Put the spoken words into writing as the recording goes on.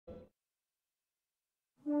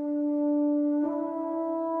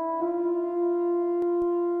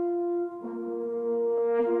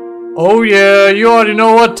Oh yeah, you already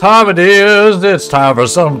know what time it is. It's time for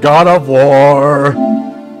some God of War.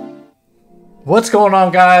 What's going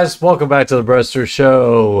on, guys? Welcome back to the Brester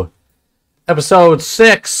Show. Episode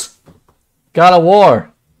 6. God of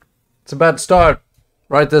War. It's about to start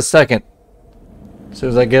right this second. As soon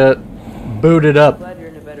as I get it booted up. Glad you're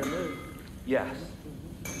in a better mood. Yes.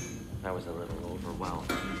 I was a little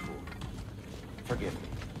overwhelmed. Forgive me.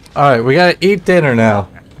 Alright, we gotta eat dinner now.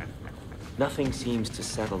 Nothing seems to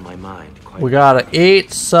settle my mind quite. We gotta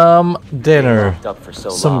eat some dinner. Up for so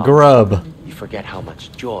some long, grub. You forget how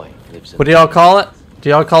much joy lives in. What do y'all call it? Do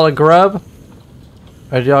y'all call it grub?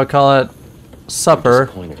 Or do y'all call it supper?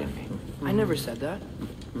 Disappointed in me. I never said that.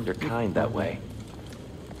 You're kind that way.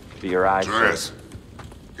 Do your eyes? Atreus,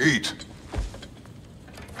 eat.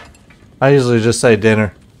 I usually just say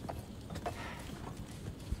dinner.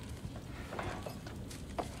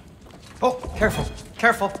 Oh, careful,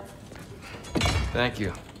 careful. Thank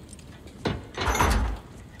you.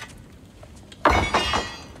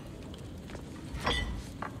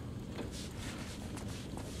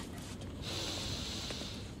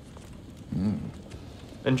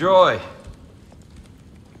 Enjoy.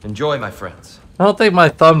 Enjoy, my friends. I don't think my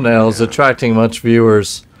thumbnail's attracting much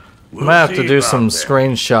viewers. I might have to do some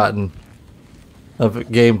screenshotting of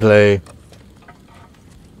gameplay.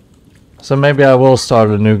 So maybe I will start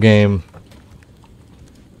a new game.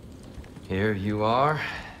 Here you are.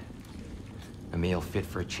 A meal fit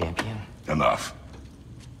for a champion. Enough.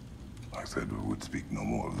 I said we would speak no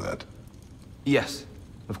more of that. Yes,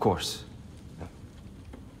 of course.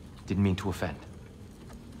 Didn't mean to offend.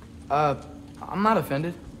 I'm not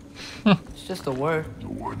offended. It's just a word. The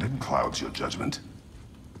word that clouds your judgment.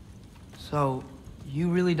 So, you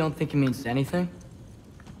really don't think it means anything?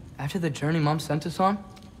 After the journey Mom sent us on?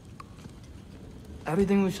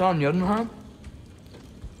 Everything we saw in Jotunheim?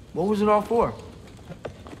 What was it all for?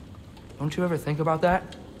 Don't you ever think about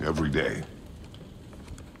that? Every day.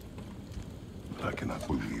 But I cannot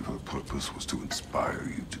believe her purpose was to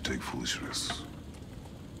inspire you to take foolish risks.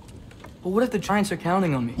 But what if the giants are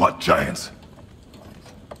counting on me? What giants?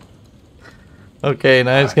 Okay,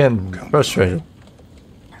 now he's getting frustrated.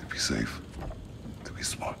 To be safe. To be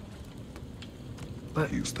smart.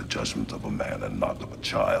 But- Use the judgment of a man and not of a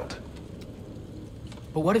child.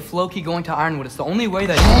 But what if Loki going to Ironwood is the only way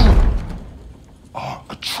that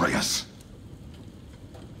Atreus.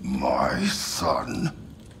 My son.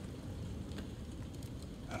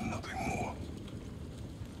 And nothing more.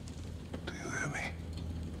 Do you hear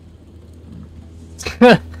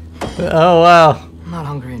me? Oh wow. I'm not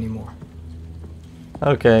hungry anymore.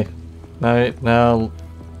 Okay. Now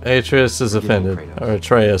Atreus is offended. Or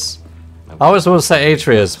Atreus. I always want to say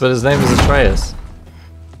Atreus, but his name is Atreus.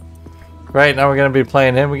 Right, now we're gonna be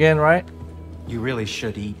playing him again, right? You really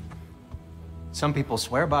should eat. Some people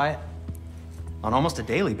swear by it on almost a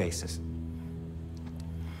daily basis.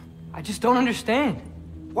 I just don't understand.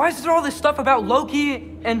 Why is there all this stuff about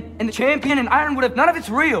Loki and the champion and Ironwood if none of it's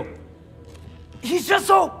real? He's just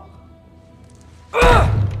so...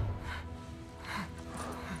 Ugh!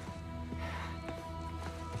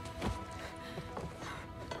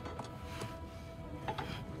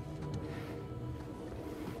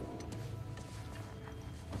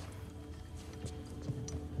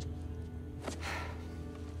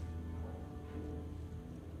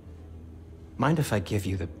 Mind if I give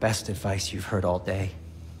you the best advice you've heard all day?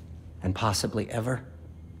 And possibly ever?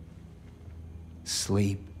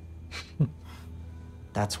 Sleep.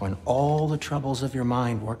 That's when all the troubles of your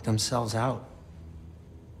mind work themselves out.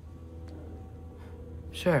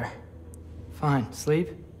 Sure. Fine. Sleep?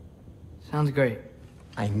 Sounds great.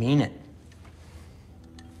 I mean it.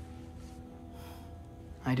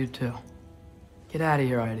 I do too. Get out of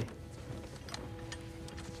here already.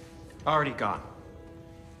 Already gone.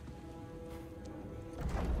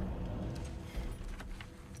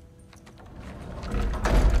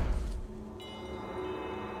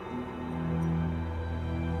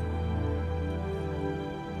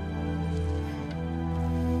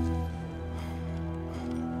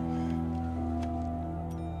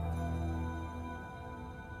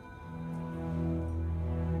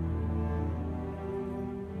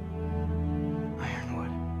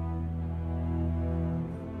 Ironwood.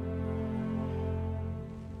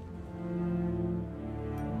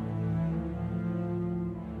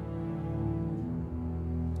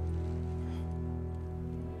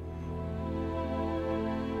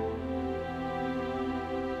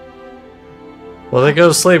 Well, they go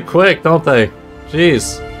to sleep quick, don't they?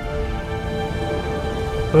 Jeez.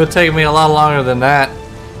 It would take me a lot longer than that.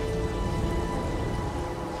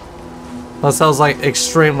 Unless I was like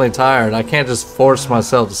extremely tired. I can't just force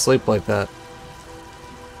myself to sleep like that.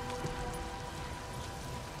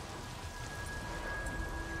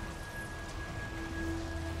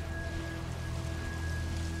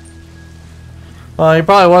 Well, he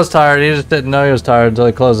probably was tired. He just didn't know he was tired until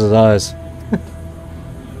he closed his eyes.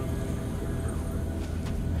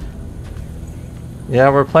 Yeah,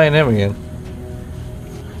 we're playing him again.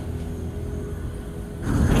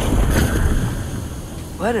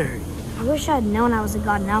 Let her. I wish I had known I was a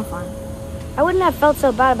god in Alphon. I wouldn't have felt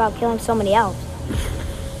so bad about killing so many elves.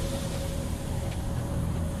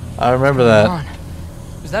 I remember Come that. on.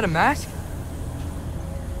 Was that a mask?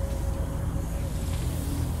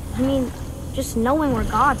 I mean, just knowing we're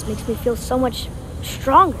gods makes me feel so much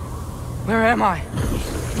stronger. Where am I?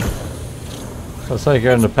 Looks like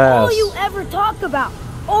you're in the All past. you ever talk about,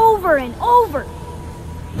 over and over.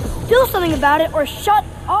 Do something about it or shut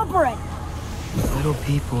up already. Little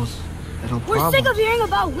people's little We're problems. sick of hearing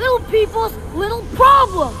about little people's little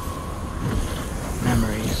problems.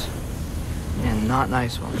 Memories. And not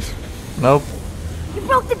nice ones. Nope. You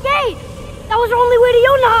broke the gate. That was our only way to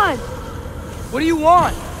Jotunheim. What do you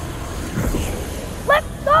want? Let's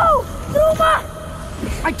go, Zuma.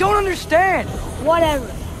 I don't understand. Whatever.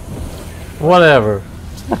 Whatever.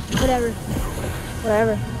 Whatever.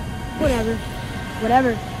 Whatever. Whatever.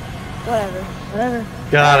 Whatever. Whatever. Whatever.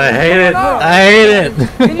 God, I hate it. I hate it.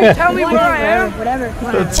 Can you tell me where I am? Whatever.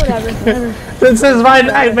 Whatever. Whatever. Whatever. This is my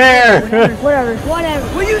nightmare. Whatever.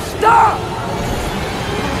 Whatever. Will you stop?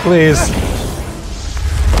 Please.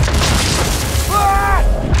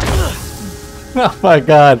 Oh my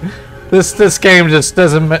God. This game just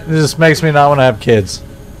makes me not want to have kids.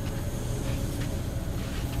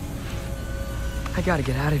 I gotta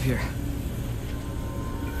get out of here.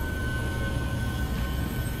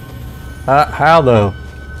 How though?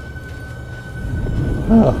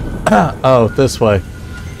 Oh. Oh, this way.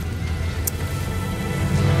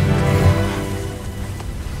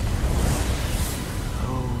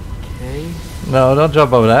 Okay. No, don't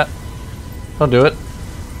jump over that. Don't do it.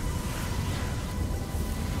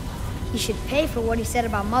 He should pay for what he said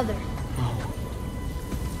about Mother.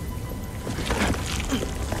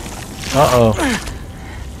 Uh-oh.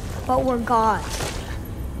 But we're gods.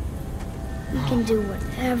 We can do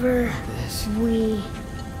whatever we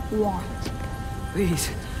want. Please.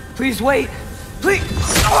 Please wait. Please.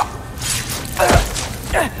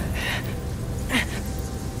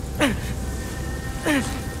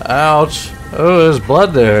 Ouch. Oh, there's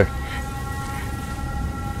blood there.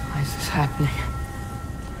 Why is this happening?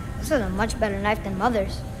 This is a much better knife than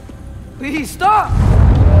Mother's. Please stop.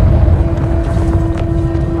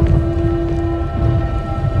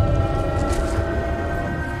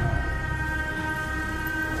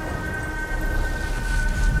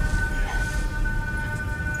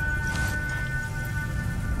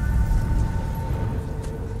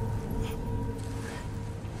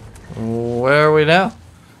 Where are we now?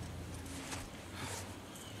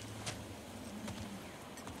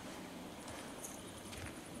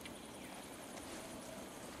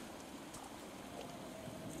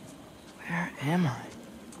 Where am I?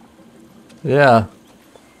 Yeah.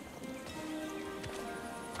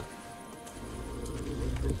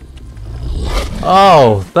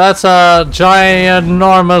 Oh, that's a giant,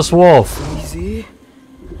 enormous wolf. Easy.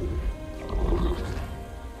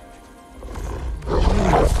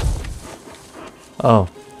 Oh,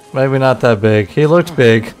 maybe not that big. He looked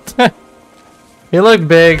big. He looked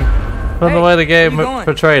big from the Hey, way the game where you going?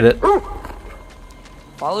 portrayed it.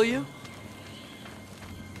 Follow you?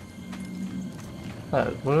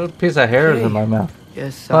 What a piece of hair is Okay. in my mouth.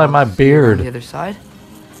 Yes. Oh, my beard. On the other side.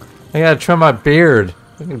 I gotta trim my beard.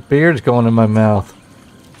 Look at beard's going in my mouth.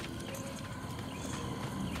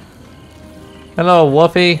 Hello,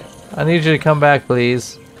 Woofy. I need you to come back,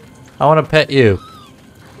 please. I want to pet you.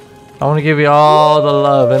 I want to give you all the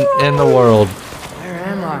love in the world. Where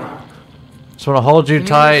am I? Just want to hold you Can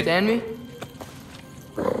tight. you understand me?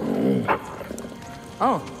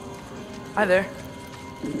 Oh. Hi there.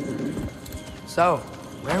 So,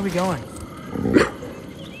 where are we going?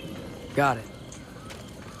 Got it.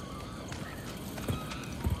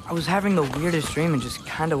 I was having the weirdest dream and just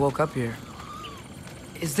kind of woke up here.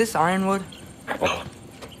 Is this Ironwood?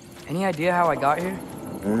 Any idea how I got here?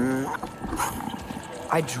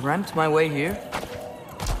 I dreamt my way here?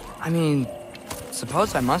 I mean,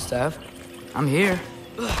 suppose I must have. I'm here.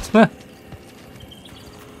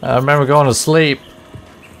 I remember going to sleep,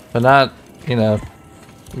 but not, you know,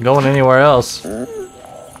 going anywhere else.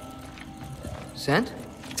 Scent?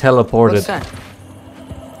 Teleported. What scent?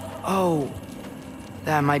 Oh,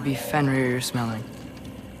 that might be Fenrir you're smelling.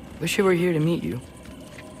 Wish I were here to meet you.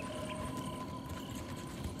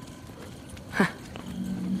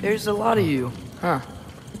 There's a lot of you, huh?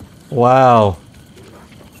 Wow.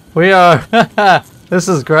 We are. This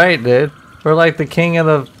is great, dude. We're like the king of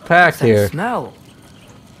the pack That here. smell.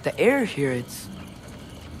 The air here, it's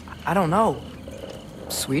I don't know.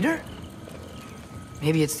 Sweeter?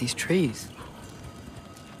 Maybe it's these trees.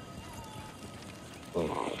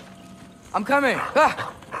 I'm coming.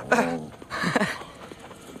 Ah!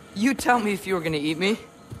 You tell me if you were gonna eat me.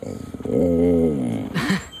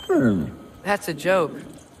 That's a joke,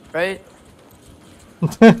 right?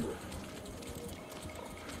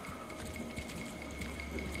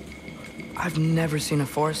 I've never seen a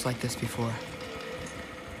forest like this before.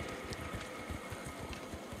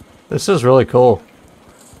 This is really cool.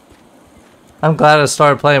 I'm glad I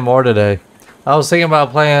started playing more today. I was thinking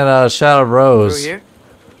about playing Shadow Rose, Through here?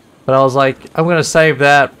 but I was like, I'm gonna save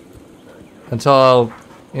that until,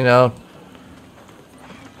 you know,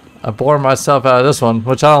 I bore myself out of this one,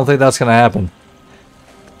 which I don't think that's gonna happen.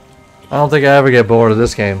 I don't think I ever get bored of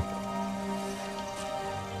this game.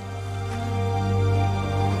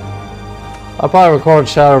 I'll probably record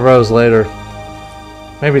Shadow Rose later.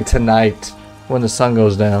 Maybe tonight when the sun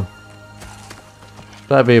goes down.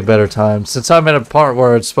 That'd be a better time, since I'm in a part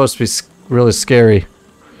where it's supposed to be really scary.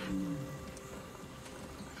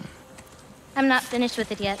 I'm not finished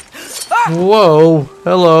with it yet. Whoa,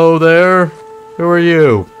 hello there. Who are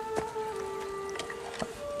you?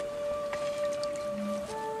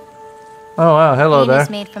 Oh wow, hello Paint there. is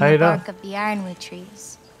made from How the you doing? bark of the ironwood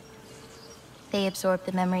trees. They absorb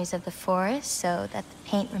the memories of the forest so that the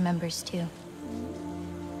paint remembers too.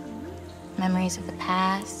 Memories of the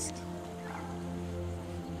past,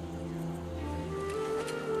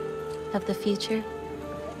 of the future.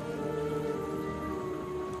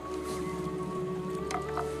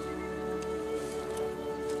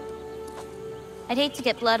 I'd hate to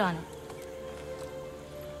get blood on it.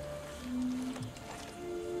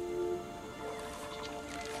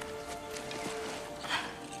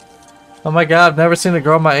 Oh my god, I've never seen a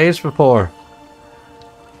girl my age before.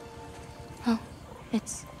 Oh,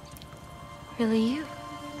 it's really you.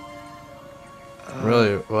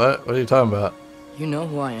 Really? What? What are you talking about? You know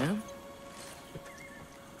who I am?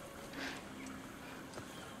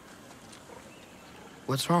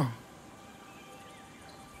 What's wrong?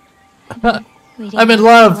 Waiting I'm in all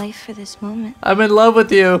love. my life for this moment. I'm in love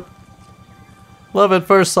with you. Love at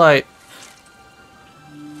first sight.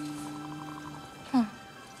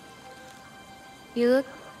 You look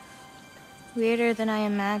weirder than I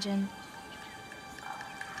imagined.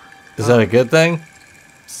 Is that a good thing?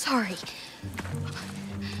 Sorry.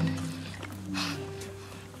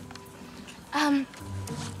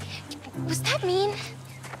 Was that mean?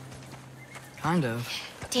 Kind of.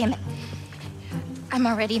 Damn it. I'm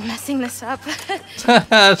already messing this up.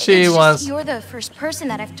 She It's wants. just you're the first person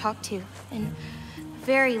that I've talked to in a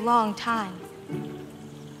very long time.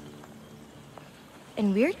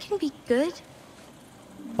 And weird can be good.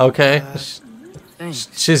 Okay. Thanks.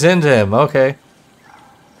 She's into him. Okay.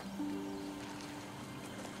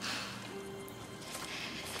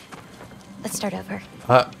 Let's start over.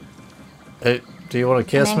 Hey, do you want to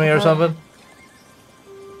kiss And then me or go. something?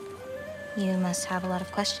 You must have a lot of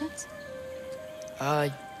questions.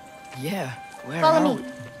 Yeah. Where Follow are me.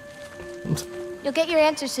 You'll get your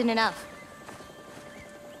answers soon enough.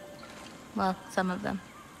 Well, some of them.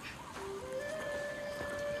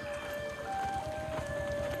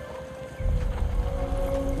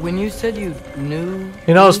 When you said you knew...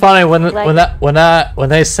 You know, it's funny when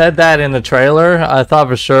they said that in the trailer, I thought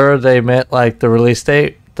for sure they meant like the release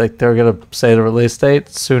date, like they were gonna say the release date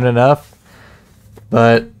soon enough,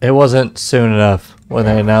 but it wasn't soon enough when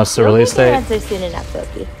they announced the release date. Answer soon enough,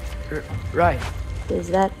 Loki. Right. Is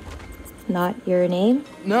that not your name?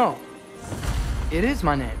 No. It is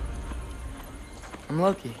my name. I'm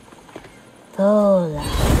Loki. Lola.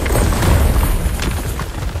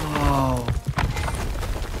 Oh.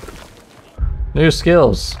 New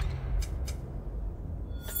skills.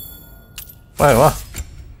 Wait, what?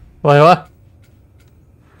 Wait, what?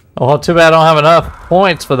 Oh, well, too bad I don't have enough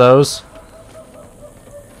points for those.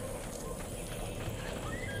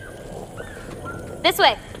 This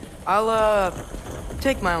way. I'll,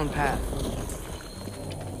 take my own path.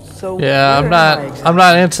 So Yeah, where I'm am I not. exactly? I'm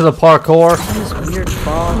not into the parkour. This weird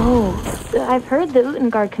fog. Oh, I've heard the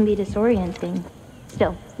Utengard can be disorienting.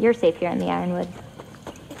 Still, you're safe here in the Ironwood.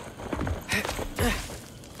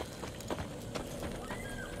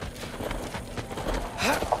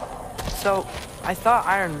 So, I thought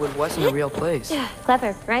Ironwood wasn't a real place.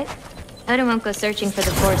 Clever, right? Odin won't go searching for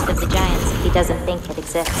the Forest of the Giants if he doesn't think it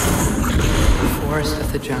exists. Forest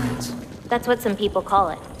of the Giants. That's what some people call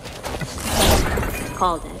it.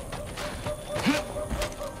 Called it.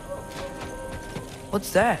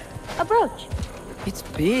 What's that? A brooch. It's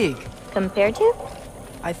big. Compared to?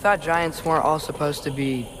 I thought giants weren't all supposed to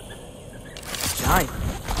be giant.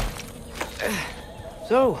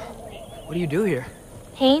 So, what do you do here?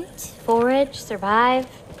 Paint, forage, survive,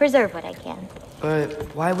 preserve what I can.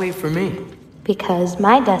 But why wait for me? Because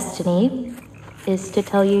my destiny is to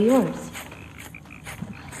tell you yours.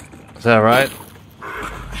 Is that right?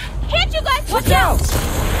 Can't you guys Watch out!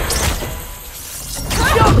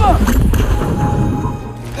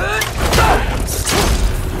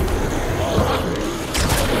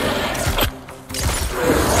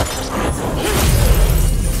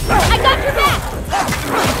 I got your back!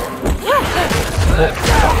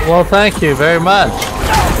 Well, thank you very much.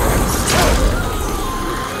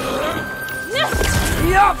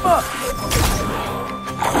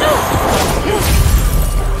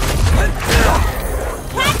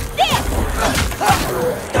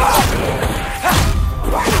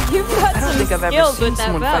 You've got I don't think I've ever skills seen with that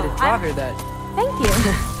someone bow. fight a jogger that. Thank you.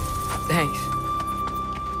 Thanks.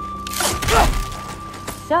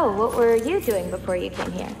 So, what were you doing before you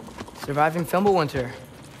came here? Surviving Fimbulwinter.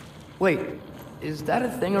 Wait, is that a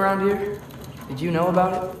thing around here? Did you know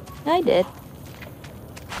about it? I did.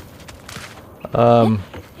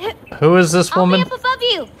 Who is this I'll be woman? up above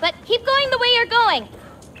you, but keep going the way you're going.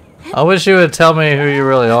 I wish you would tell me who you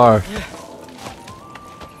really are.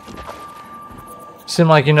 Seem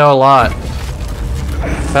like you know a lot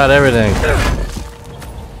about everything.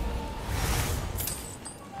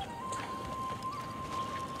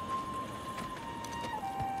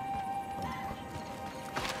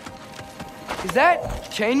 Is that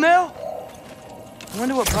chainmail? I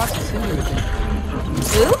wonder what brought this in here with me.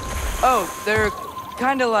 Who? Oh, they're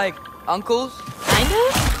kind of like uncles. Kind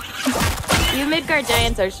of? You Midgard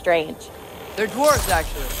giants are strange. They're dwarves,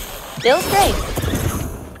 actually. Still strange.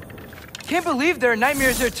 Can't believe there are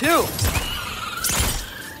nightmares here too.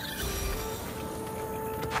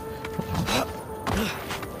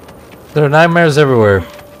 There are nightmares everywhere.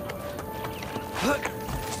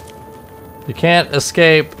 You can't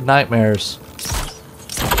escape nightmares.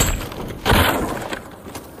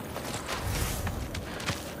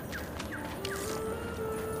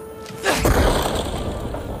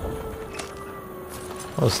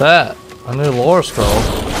 What's that? A new lore scroll.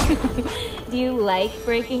 Do you like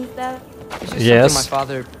breaking stuff? It's just Yes. something my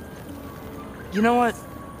father. You know what?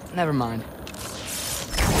 Never mind.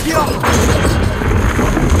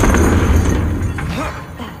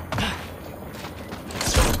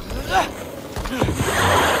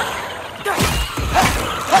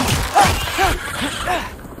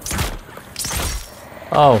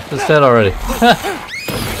 Oh, it's dead already.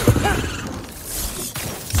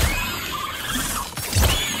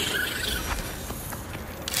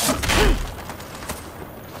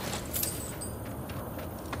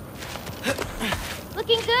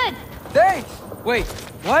 Looking good. Thanks. Wait,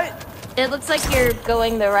 what? It looks like you're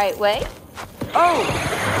going the right way. Oh,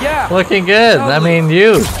 yeah. Looking good. I mean,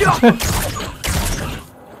 you.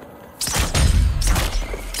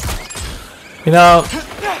 You know,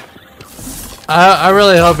 I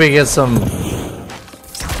really hope he gets a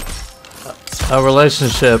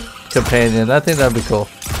relationship companion. I think that'd be cool.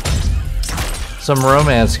 Some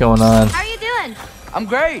romance going on. How are you doing? I'm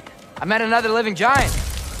great. I met another living giant.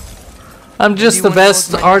 I'm just you the wanna go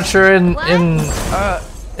best with my- archer in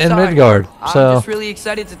Sorry. Midgard. I'm So just really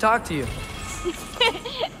excited to talk to you.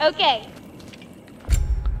 Okay.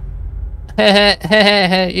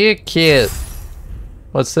 you're cute.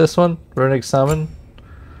 What's this one? Runic summon.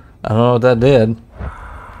 I don't know what that did. I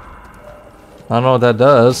don't know what that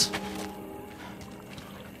does.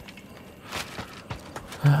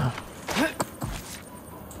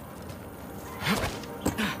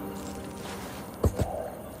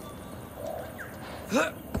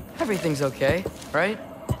 Everything's okay, right?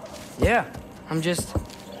 Yeah, I'm just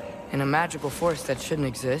in a magical force that shouldn't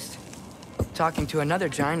exist. Talking to another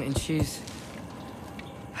giant and she's...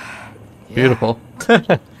 Yeah. Beautiful.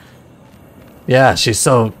 Yeah, she's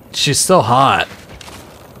so hot.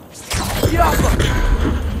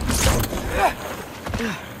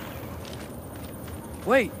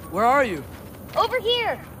 Wait, where are you? Over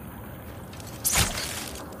here.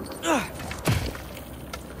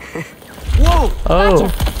 Whoa! Oh,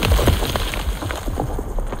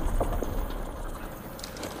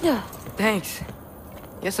 Thanks.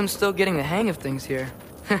 Guess I'm still getting the hang of things here.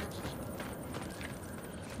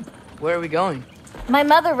 Where are we going? My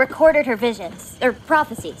mother recorded her visions, or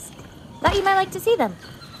prophecies. Thought you might like to see them.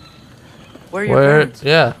 Where are your where? parents?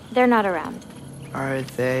 Yeah. They're not around. Are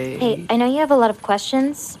they... Hey, I know you have a lot of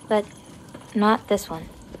questions, but not this one.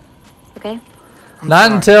 Okay? I'm Not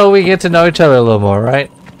sorry. until we get to know each other a little more,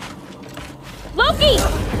 right? Loki!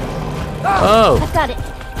 Oh, I've got it.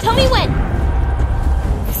 Tell me when.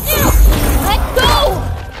 Let go!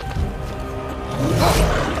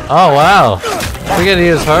 Oh wow. We gotta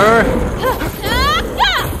use her?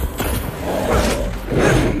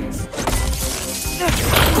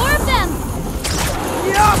 More of them.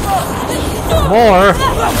 More?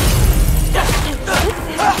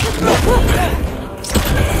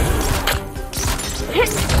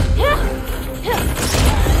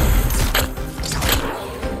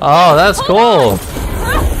 Oh, that's cool.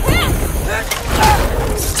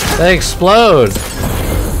 They explode.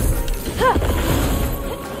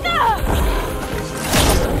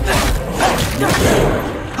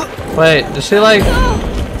 Wait, does she like...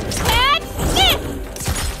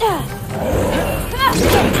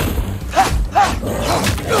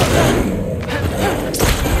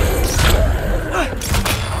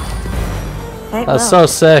 That's so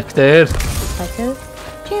sick, dude. Psycho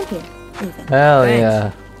champion. Even. Hell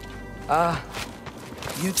yeah.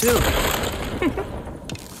 You too.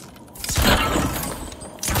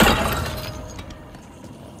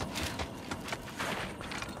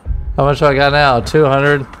 How much do I got now?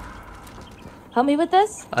 200? Help me with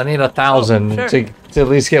this? I need 1,000 sure. to at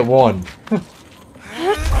least get one.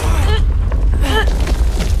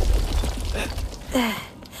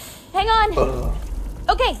 Hang on.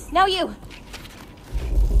 Okay, now you.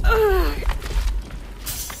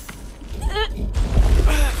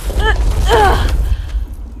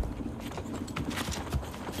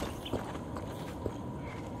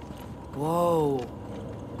 Whoa.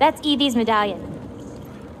 That's Evie's medallion.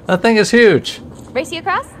 That thing is huge. Race you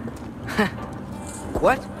across?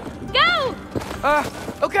 What? Go!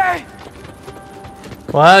 Okay.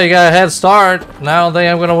 Well, you got a head start. Now I don't think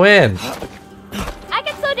I'm gonna win. I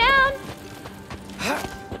can slow down.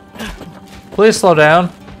 Please slow down.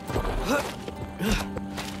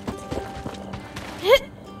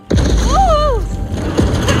 Woo!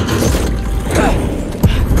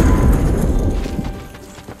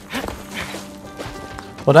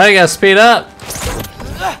 Well, now you gotta speed up.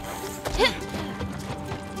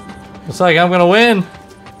 Looks like I'm gonna win.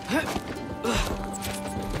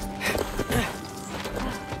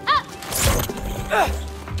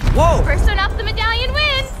 Whoa. First one off the medallion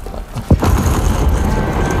wins.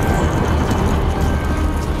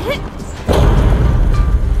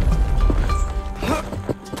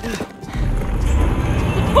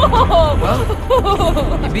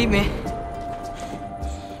 Well, you beat me.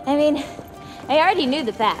 I mean, I already knew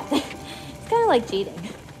the path. It's kind of like cheating.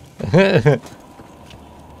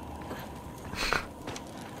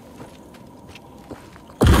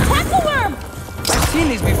 Tackle worm! I've seen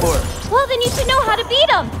these before. Well, then you should know how to beat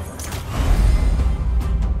them.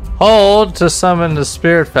 Hold to summon the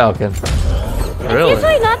spirit falcon. Really?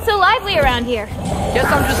 Usually not so lively around here. Guess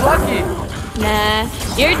I'm just lucky. Nah,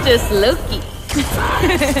 you're just Loki.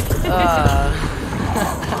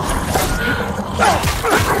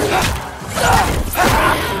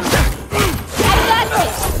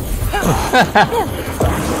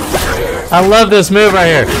 I love this move right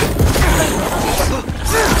here.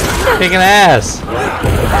 Kicking ass.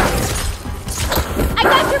 I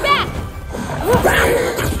got your back.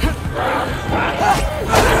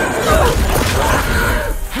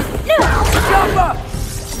 Jump up.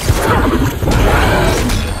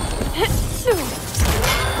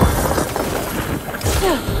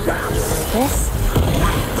 This?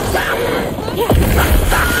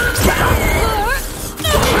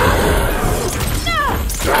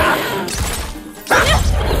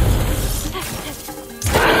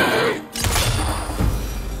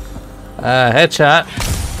 Headshot.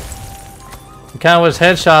 I kind of wish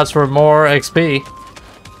headshots were more XP.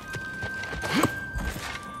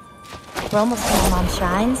 We're almost to my mom's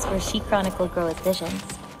shrines, where she chronicled Groa's visions.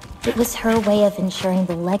 It was her way of ensuring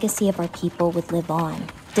the legacy of our people would live on,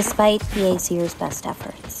 despite the Aesir's best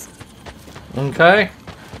efforts. Okay.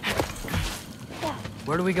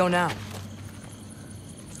 Where do we go now?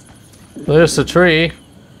 There's the tree.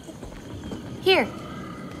 Here.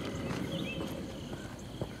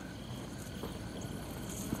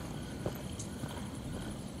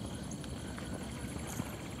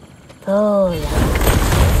 Oh, yeah.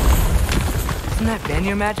 Isn't that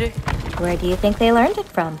Vanir magic? Where do you think they learned it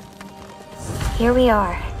from? Here we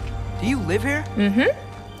are. Do you live here? Mm-hmm.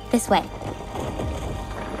 This way.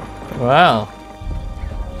 Wow.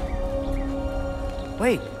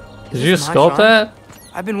 Wait. Did you sculpt that?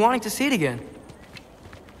 I've been wanting to see it again.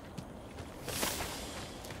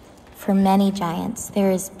 For many giants,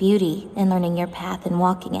 there is beauty in learning your path and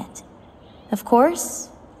walking it. Of course,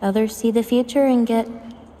 others see the future and get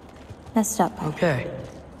messed up. Okay.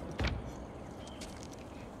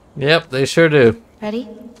 Yep, they sure do. Ready?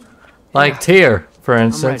 Like Tyr, for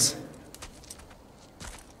instance.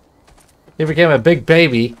 He became a big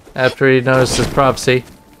baby after he noticed his prophecy.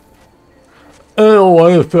 don't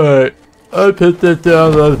want to fight. I put that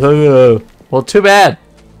down. Well, too bad.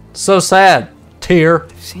 So sad. Tear.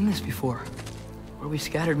 I've seen this before. Where we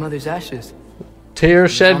scattered Mother's ashes. Tear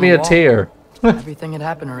shed me a tear. Everything had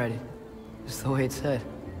happened already. Just the way it said.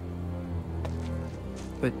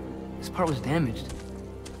 But this part was damaged.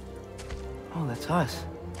 Oh, that's us.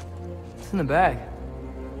 It's in the bag.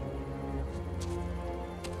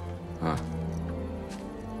 Huh.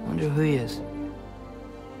 Wonder who he is.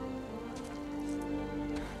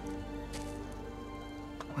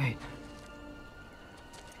 Wait.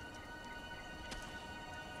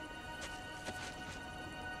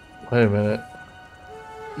 Wait a minute.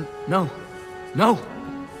 No. No!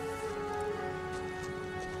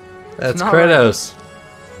 That's not Kratos.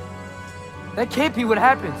 Right. That can't be what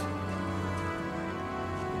happened.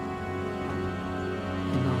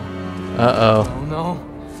 Uh-oh. Oh, no.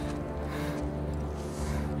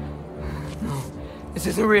 No. This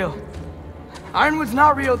isn't real. Ironwood's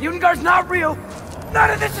not real. The Ungar's not real.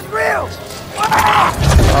 None of this is real!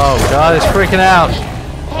 Oh, God, he's freaking out.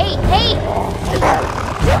 Hey, hey!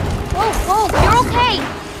 Whoa, whoa, you're okay!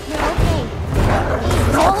 You're okay.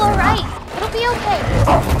 It's all alright. It'll be okay.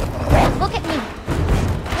 Look at me.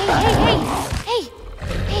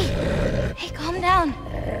 Hey, calm down.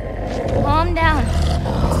 Calm down.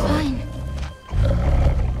 It's fine.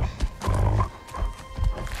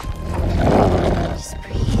 Just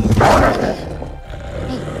breathe.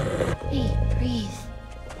 Hey, breathe.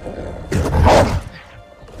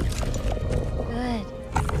 Good.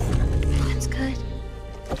 That's good.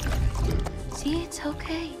 See, it's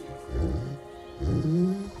okay.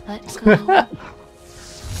 Let go.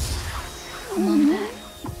 Come on back.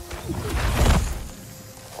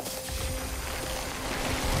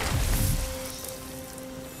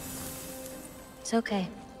 It's okay.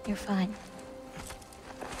 You're fine.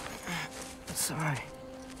 It's alright.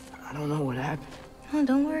 I don't know what happened. Oh,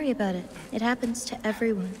 don't worry about it. It happens to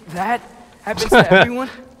everyone. That happens to everyone?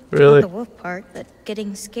 Really? Not the wolf part, but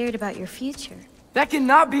getting scared about your future. That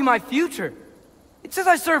cannot be my future. It says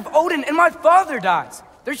I serve Odin and my father dies.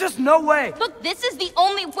 There's just no way. Look, this is the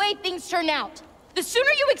only way things turn out. The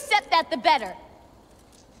sooner you accept that, the better.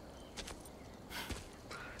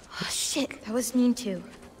 Oh, shit. That was mean too.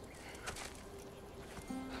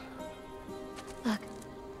 Look.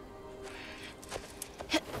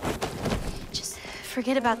 Just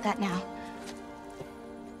forget about that now.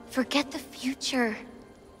 Forget the future.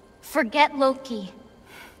 Forget Loki.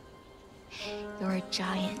 You're a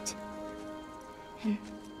giant. And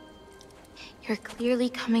you're clearly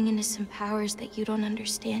coming into some powers that you don't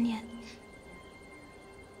understand yet.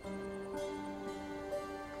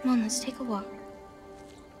 Come on, let's take a walk.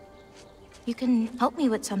 You can help me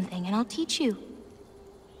with something, and I'll teach you.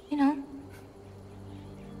 You know,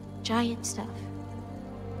 giant stuff.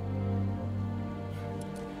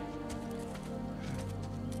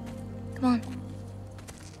 Come on.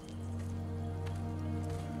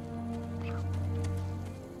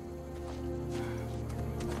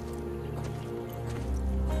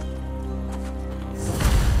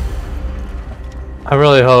 I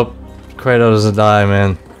really hope Kratos doesn't die,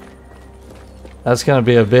 man. That's gonna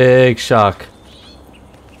be a big shock.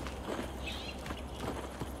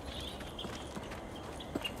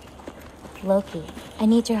 Loki, I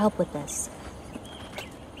need your help with this.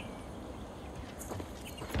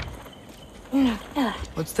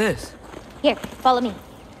 What's this? Here, follow me.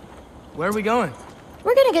 Where are we going?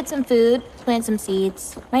 We're gonna get some food, plant some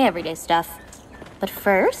seeds, my everyday stuff. But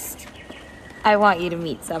first, I want you to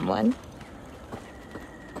meet someone.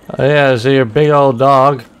 Oh yeah, so your big old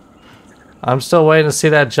dog. I'm still waiting to see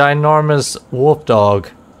that ginormous wolf dog.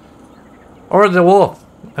 Or the wolf.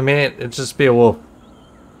 I mean, it'd just be a wolf.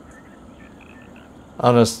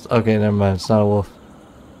 Honest. Okay, never mind. It's not a wolf.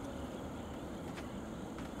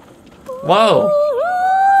 Whoa!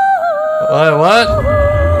 What?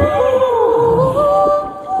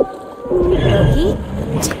 Loki,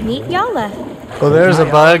 meet Yala. Oh, there's a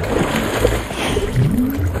bug.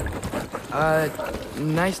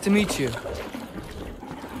 Nice to meet you.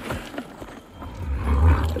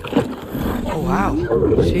 Oh, wow.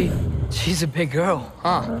 She's a big girl,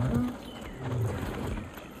 huh?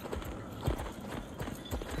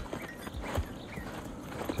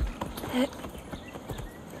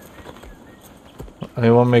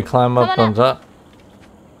 You want me to climb up on top?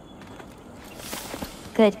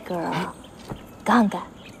 Good girl. Ganga.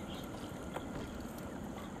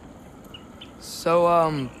 So,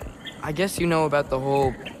 I guess you know about the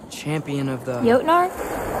whole champion of the... Jotunheim?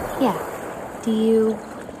 Yeah. Do you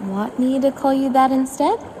want me to call you that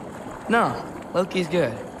instead? No, Loki's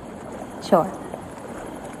good. Sure.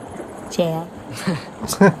 Champ.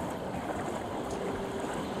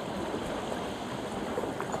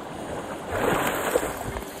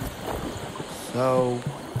 So,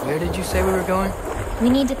 where did you say we were going? We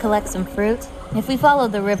need to collect some fruit. If we follow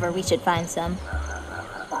the river, we should find some.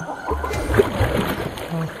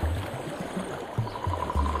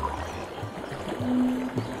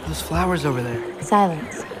 Those flowers over there.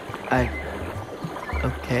 Silence.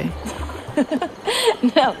 Okay.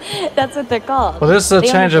 No, that's what they're called. Well, this is a They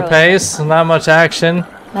change only of grow in pace. Not much action.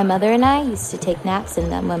 My mother and I used to take naps in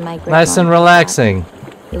them when my grandma... Nice and relaxing.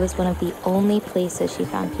 It was one of the only places she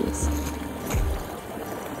found peace.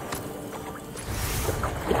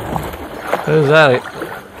 Who's that?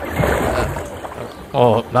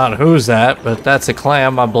 Oh, not who's that, but that's a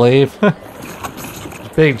clam, I believe.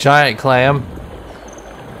 Big giant clam.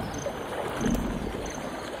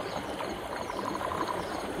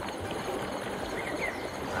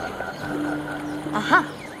 Aha!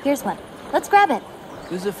 Here's one. Let's grab it.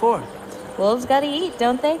 Who's it for? Wolves gotta eat,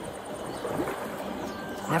 don't they?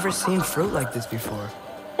 Never seen fruit like this before.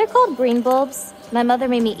 They're called green bulbs. My mother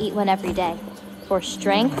made me eat one every day. For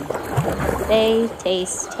strength, they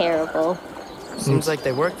taste terrible. Seems like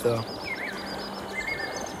they work, though.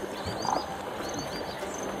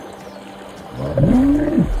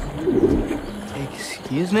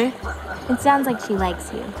 Excuse me? It sounds like she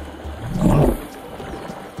likes you.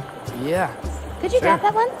 Yeah. Could you Sure. grab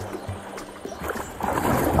that one?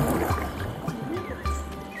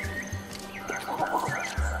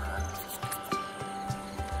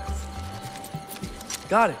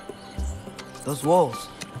 Got it. Those wolves.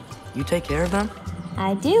 You take care of them?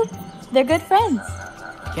 I do. They're good friends.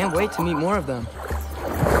 Can't wait to meet more of them.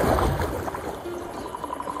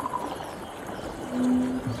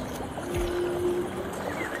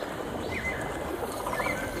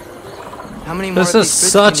 How many more This of is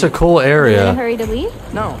these fruits such do a you need? cool You in a area. hurry to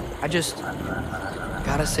leave? No, I just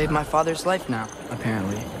gotta save my father's life now,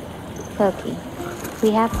 apparently. Loki,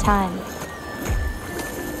 we have time.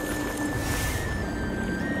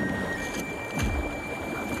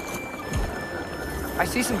 I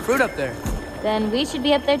see some fruit up there. Then we should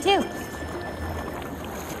be up there too.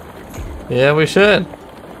 Yeah, we should.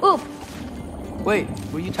 Ooh, Wait,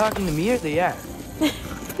 were you talking to me or the app?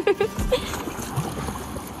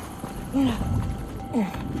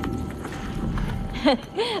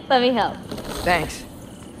 let me help. Thanks.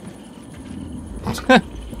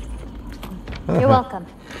 You're welcome.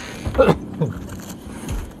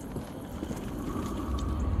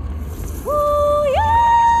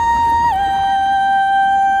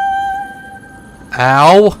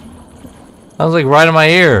 Ow! That was like right in my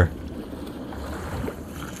ear.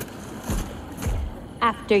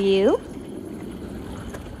 After you.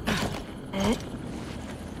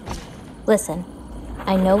 Listen,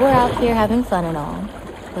 I know we're out here having fun and all,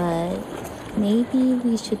 but maybe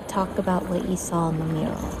we should talk about what you saw in the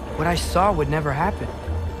mural. What I saw would never happen.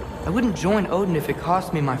 I wouldn't join Odin if it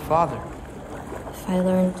cost me my father. If I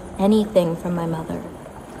learned anything from my mother,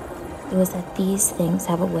 it was that these things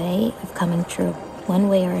have a way of coming true, one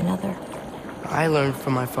way or another. I learned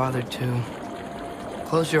from my father too.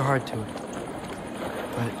 Close your heart to it.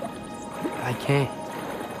 But I can't.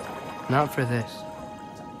 Not for this.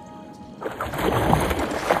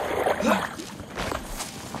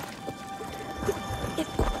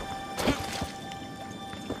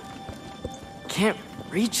 Can't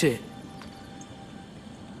reach it.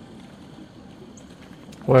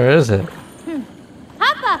 Where is it?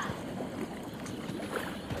 Papa!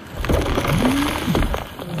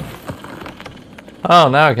 Oh,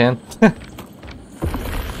 now I can.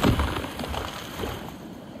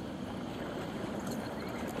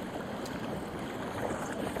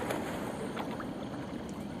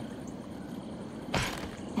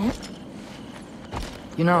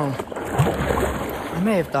 You know, I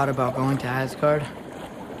may have thought about going to Asgard,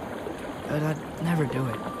 but I'd never do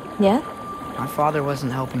it. Yeah? My father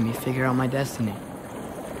wasn't helping me figure out my destiny.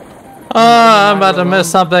 Oh, I'm about to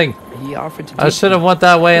miss something. He offered to I teach should have me. went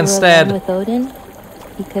that way You were alone instead. with Odin,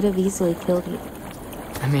 he could have easily killed you.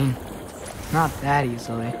 I mean, not that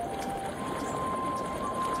easily.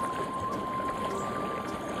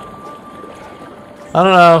 I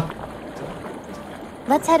don't know.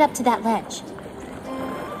 Let's head up to that ledge.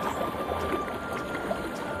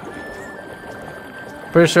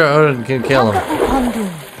 Pretty sure Odin can kill him.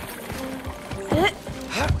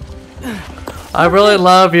 I really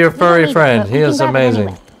love your furry friend. He is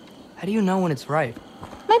amazing. How do you know when it's right?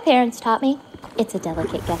 My parents taught me. It's a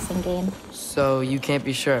delicate guessing game. So you can't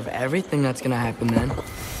be sure of everything that's gonna happen then?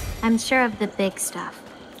 I'm sure of the big stuff.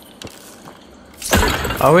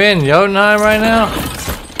 Are we in Jotunheim right now?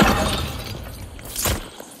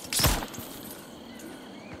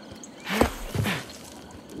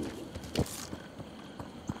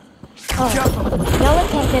 Y'all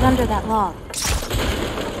can't get under that log.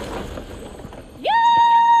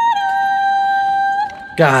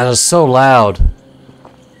 God, it's so loud.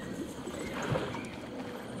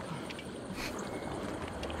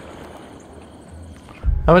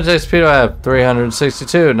 How much XP do I have?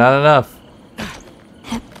 362. Not enough.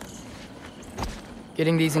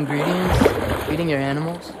 Getting these ingredients, feeding your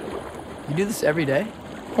animals. You do this every day?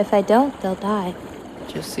 If I don't, they'll die.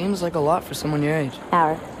 Just seems like a lot for someone your age.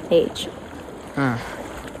 Our age. Huh.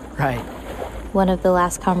 Right. One of the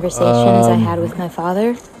last conversations I had with my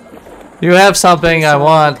father. You have something I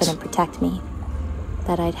want. Couldn't protect me.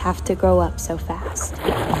 That I'd have to grow up so fast.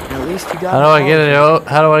 At least you got. How do I get it?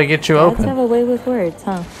 How do I get you Dads open? have a way with words,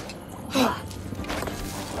 huh?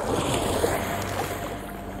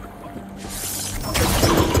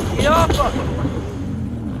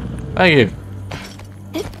 Thank you.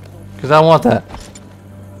 Because I want that.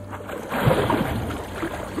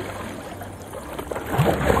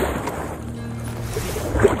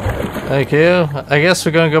 Thank you. I guess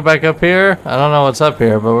we're gonna go back up here. I don't know what's up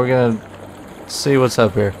here, but we're gonna see what's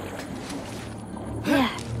up here.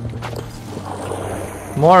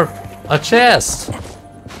 More. A chest.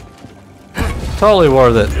 Totally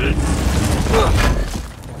worth it.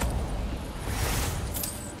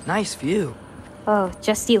 Nice view. Oh,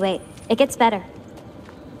 just you wait. It gets better.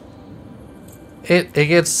 It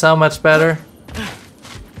gets so much better.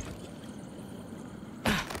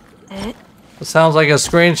 It sounds like a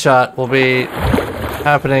screenshot will be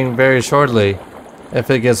happening very shortly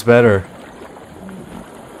if it gets better.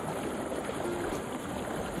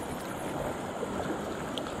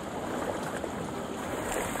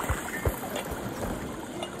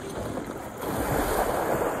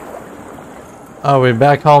 Oh, we're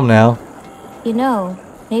back home now. You know,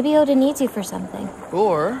 maybe Odin needs you for something.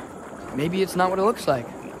 Or maybe it's not what it looks like.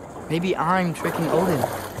 Maybe I'm tricking Odin.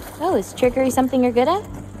 Oh, is trickery something you're good at?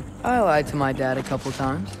 I lied to my dad a couple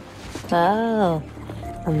times. Oh,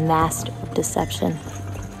 a master of deception.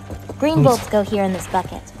 Green bolts go here in this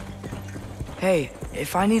bucket. Hey,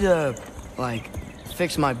 if I need to, like,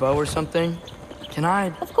 fix my bow or something, can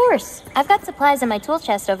I? Of course. I've got supplies in my tool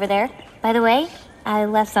chest over there. By the way, I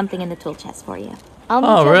left something in the tool chest for you. I'll meet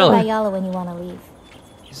you over by Yala when you want to leave.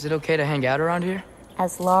 Is it okay to hang out around here?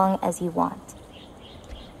 As long as you want.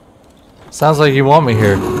 Sounds like you want me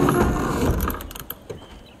here.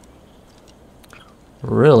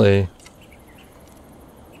 Really?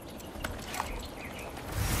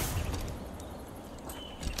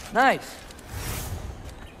 Nice.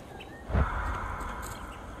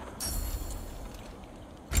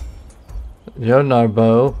 Jotunheim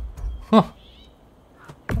bow. Huh.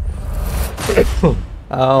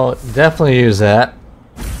 I'll definitely use that.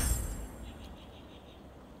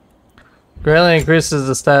 Greatly increases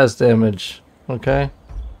the status damage. Okay.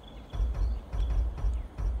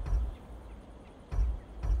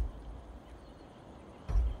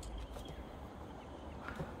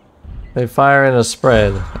 They fire in a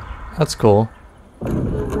spread. That's cool.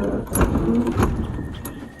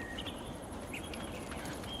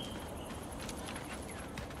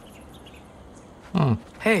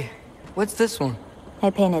 Hey, what's this one? I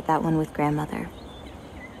painted that one with grandmother.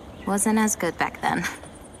 Wasn't as good back then.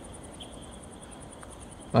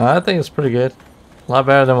 I think it's pretty good. A lot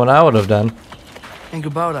better than what I would have done. And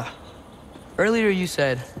Gubauda, earlier you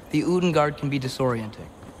said the Udengard can be disorienting.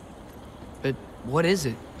 But what is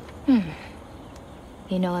it?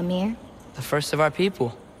 You know Amir? The first of our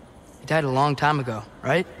people. He died a long time ago,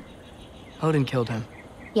 right? Odin killed him.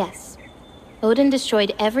 Yes. Odin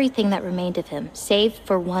destroyed everything that remained of him, save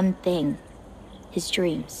for one thing. His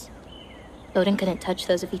dreams. Odin couldn't touch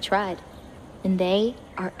those if he tried. And they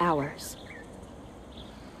are ours.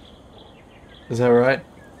 Is that right?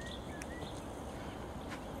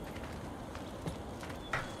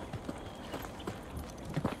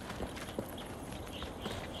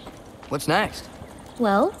 What's next?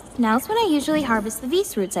 Well, now's when I usually harvest the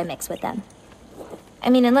Vis roots I mix with them. I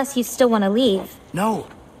mean, unless you still want to leave. No,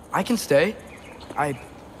 I can stay. I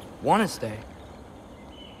want to stay.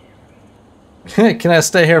 Can I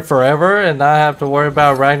stay here forever and not have to worry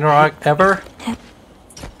about Ragnarok ever?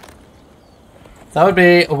 That would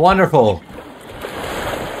be wonderful.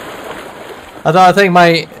 Although I think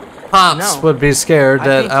my pops would be scared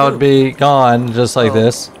that I would be gone just like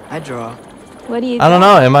this. I draw. What do you I don't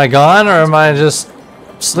know. Am I gone or am I just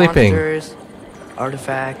sleeping? Monsters,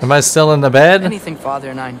 artifacts. Am I still in the bed? Anything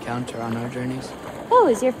Father and I encounter on our journeys. Oh,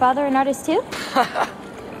 is your father an artist too?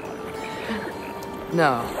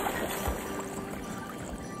 No.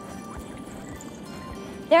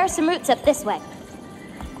 There are some roots up this way.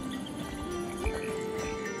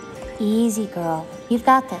 Easy, girl. You've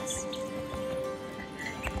got this.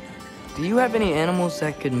 do you have any animals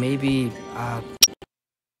that could maybe,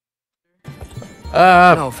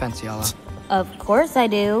 No offense, Yala. Of course I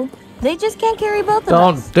do. They just can't carry both of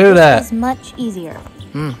Don't us. do that. This is much easier.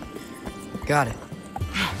 Got it.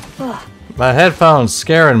 My headphones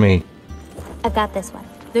scaring me. I've got this one.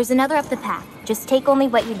 There's another up the path. Just take only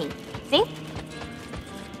what you need. See?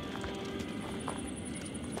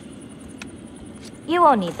 You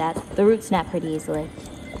won't need that. The roots snap pretty easily.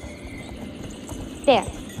 There.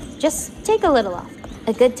 Just take a little off.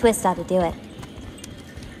 A good twist ought to do it.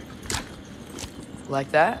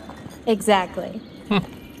 Like that? Exactly.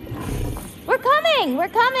 We're coming! We're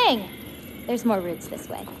coming! There's more roots this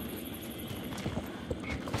way.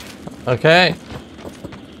 Okay.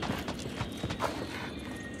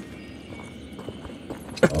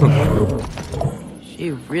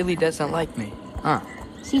 She really doesn't like me, huh?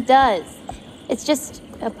 She does. It's just,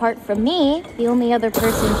 apart from me, the only other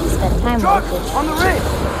person she spent time with is... On the ridge!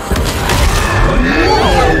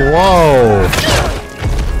 Whoa.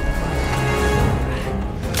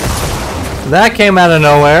 That came out of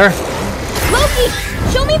nowhere. Loki!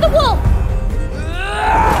 Show me the wolf!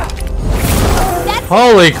 That's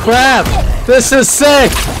Holy crap! This is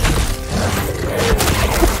sick!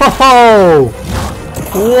 Whoa!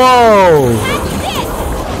 Whoa!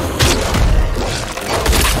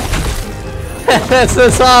 This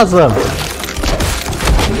is awesome!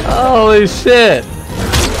 Holy shit!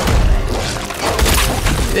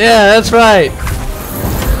 Yeah, that's right!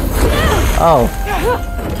 Oh.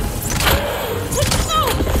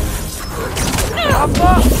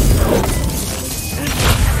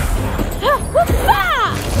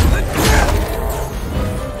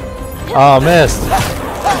 Oh, missed.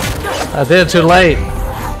 I did it too late.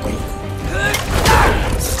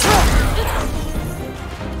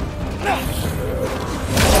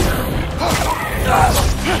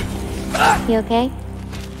 You okay?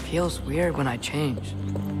 Feels weird when I change.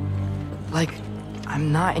 Like,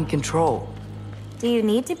 I'm not in control. Do you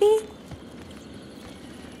need to be?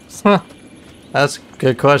 Huh. That's a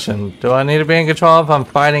good question. Do I need to be in control if I'm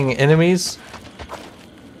fighting enemies?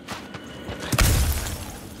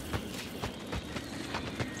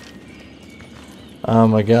 Oh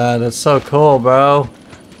my god, that's so cool, bro.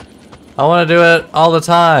 I want to do it all the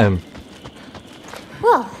time.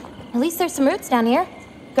 Well, at least there's some roots down here.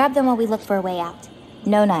 Grab them while we look for a way out.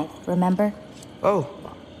 No knife, remember? Oh,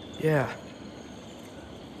 yeah.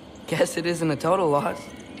 Guess it isn't a total loss.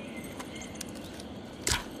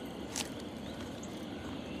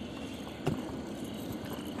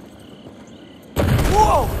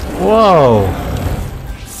 Whoa! Whoa!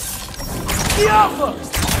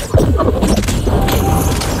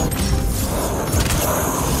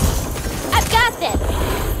 I've got this!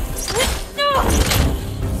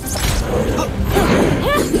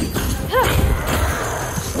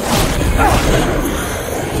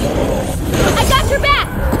 I got your back!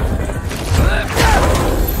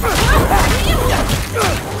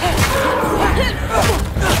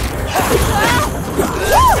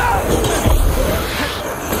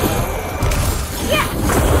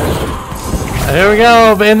 Here we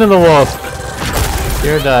go, into the wolf.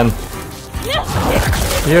 You're done.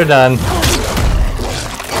 You're done.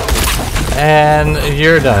 And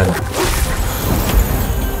you're done.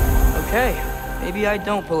 Okay, maybe I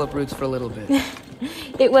don't pull up roots for a little bit.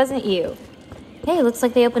 It wasn't you. Hey, looks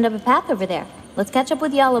like they opened up a path over there. Let's catch up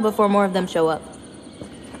with Yala before more of them show up.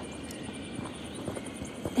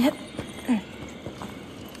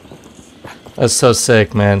 That's so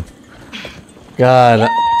sick, man. God.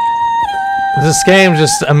 This game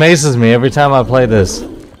just amazes me every time I play this.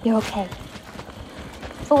 You're okay.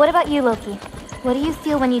 But what about you, Loki? What do you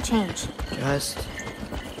feel when you change? Just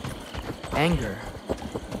anger.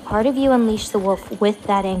 Part of you unleashed the wolf with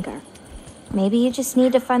that anger. Maybe you just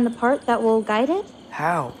need to find the part that will guide it?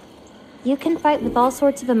 How? You can fight with all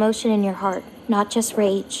sorts of emotion in your heart, not just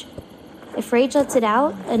rage. If rage lets it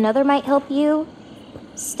out, another might help you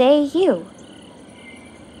stay you.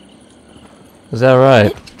 Is that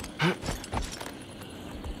right?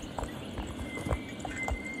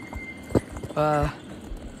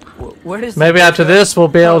 Where does Maybe after this we'll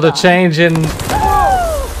be able to change in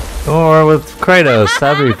or with Kratos.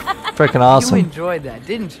 That'd be freaking You awesome. enjoyed that,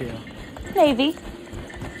 didn't you? Maybe.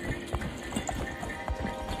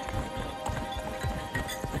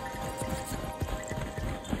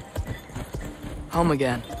 Home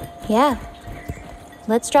again. Yeah.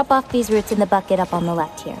 Let's drop off these roots in the bucket up on the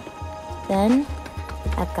left here. Then,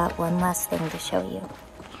 I've got one last thing to show you.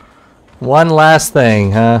 One last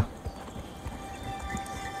thing, huh?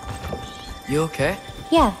 You okay?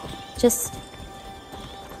 Yeah, just...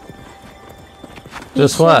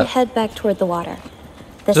 Just you what? should head back toward the water.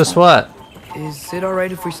 This Just one. what? Is it alright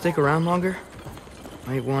if we stick around longer?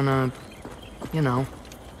 Might wanna, you know,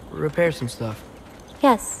 repair some stuff.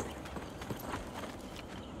 Yes.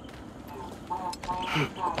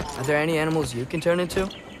 Are there any animals you can turn into?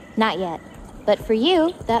 Not yet. But for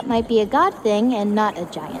you, that might be a god thing and not a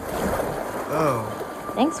giant thing. Oh,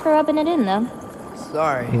 Thanks for rubbing it in, though.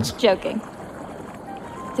 sorry. Joking.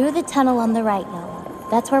 Through the tunnel on the right, Noah.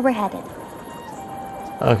 That's where we're headed.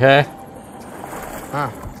 Okay. Huh.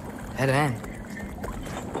 Head end.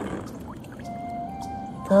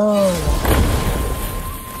 Go.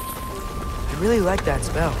 I really like that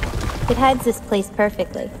spell. It hides this place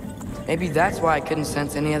perfectly. Maybe that's why I couldn't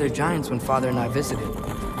sense any other giants when Father and I visited.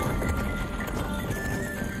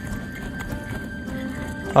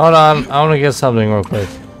 Hold on. I want to get something real quick.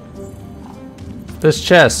 This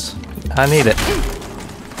chest. I need it.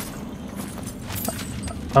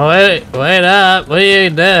 Oh, wait up. What are you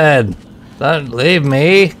doing? Don't leave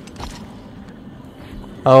me.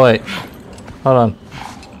 Oh, wait. Hold on.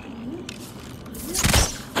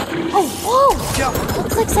 Oh, whoa!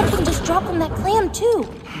 Looks like something just dropped from that clam, too.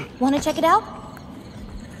 Want to check it out?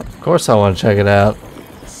 Of course I want to check it out.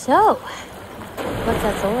 So, what's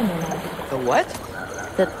that soul in your knife? The what?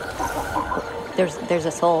 There's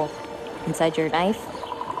a soul inside your knife.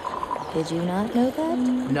 Did you not know that?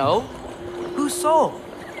 No. Whose soul?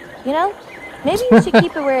 You know, maybe you should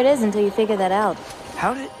keep it where it is until you figure that out.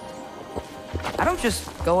 How did... I don't just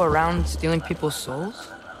go around stealing people's souls.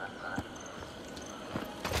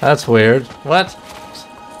 That's weird. What?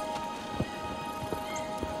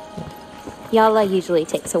 Yala usually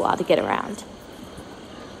takes a while to get around.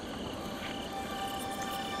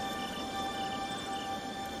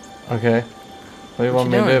 Okay. What do you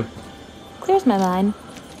want me to do? Clears my mind.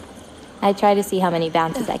 I try to see how many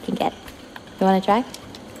bounces I can get. You want to try?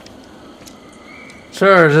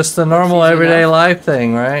 Sure, just the normal everyday life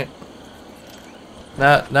thing, right?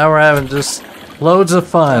 Now we're having just loads of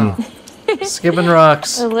fun. Skipping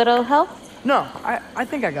rocks. A little help? No, I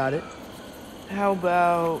think I got it. How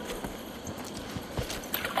about...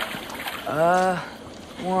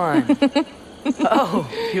 one. Oh,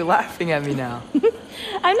 you're laughing at me now.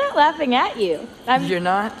 I'm not laughing at you. You're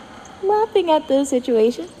not? Laughing at the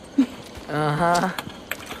situation. Uh-huh.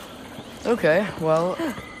 Okay, well,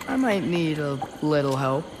 I might need a little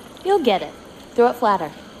help. You'll get it. Throw it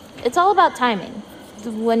flatter. It's all about timing.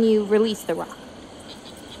 When you release the rock.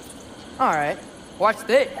 Alright, watch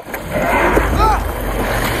this.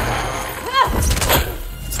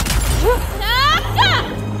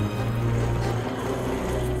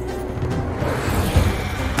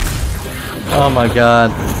 Oh my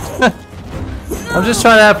god. I'm just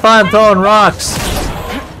trying to have fun throwing rocks.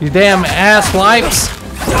 You damn ass wipes.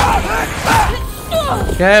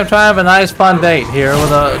 Okay, I'm trying to have a nice fun date here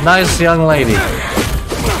with a nice young lady.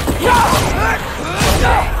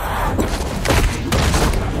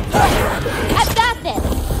 I've got this.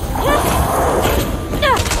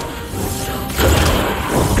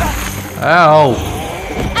 Ow.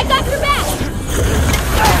 I got your back.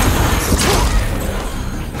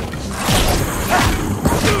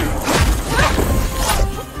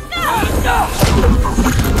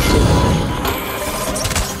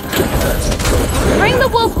 Bring the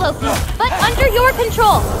wolf, Loki, but under your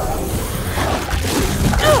control.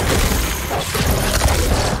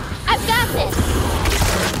 I've got this.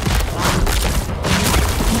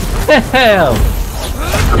 Hell.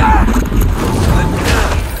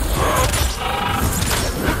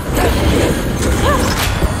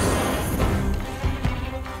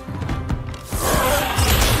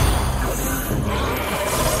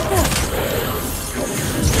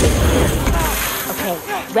 Okay,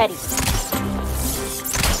 ready.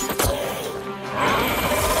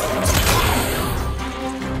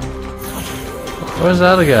 Where's the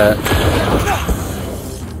other guy?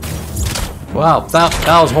 Wow,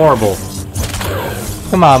 that was horrible.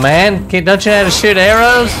 Come on, man. Don't you know how to shoot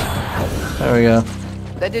arrows? There we go.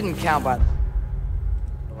 That didn't count by...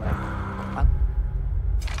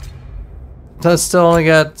 That still only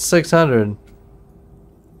got 600.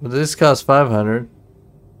 But this costs 500.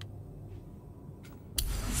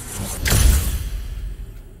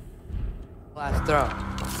 Last throw.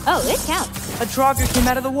 Oh, it counts. A Trogger came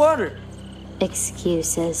out of the water.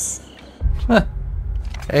 Excuses.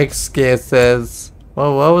 Excuses.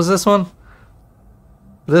 Well, what was this one?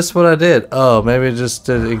 This is what I did. Oh, maybe it just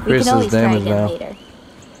did increase his damage now. Later.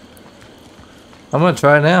 I'm gonna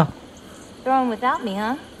try it now. Throwing without me,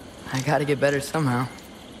 huh? I gotta get better somehow.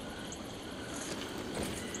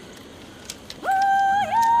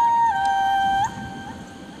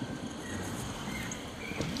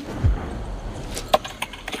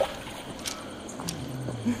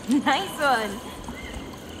 Nice one.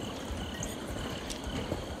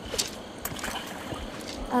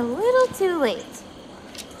 A little too late.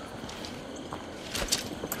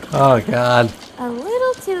 Oh, God. A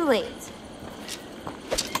little too late.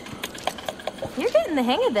 You're getting the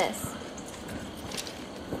hang of this.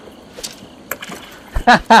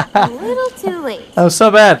 A little too late. That was so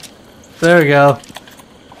bad. There we go.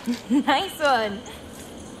 Nice one.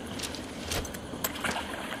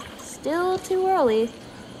 Still too early.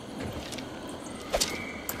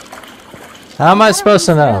 How am I supposed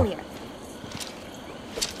to know? Earlier.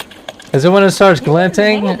 Is it when it starts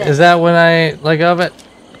glinting? Is that when I let go of it?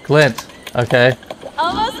 Glint. Okay.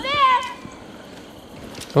 Almost there.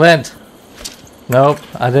 Glint. Nope.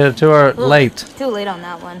 I did it too late. Too late on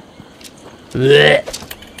that one.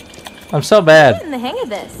 Blech. I'm so You're bad. getting the hang of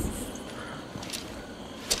this.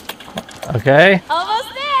 Okay. Almost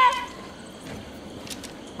there.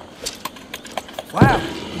 Wow,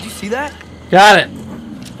 did you see that? Got it.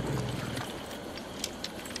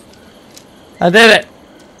 I did it.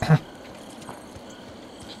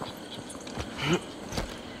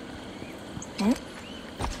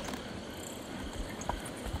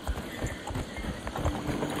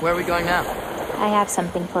 Where are we going now? I have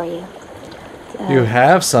something for you. You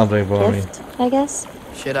have something for me. Gift, I guess?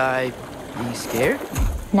 Should I be scared?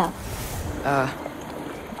 No.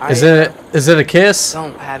 Is it a kiss?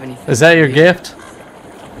 Don't have anything. Is that your gift?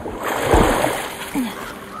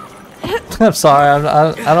 I'm sorry.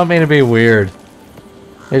 I don't mean to be weird.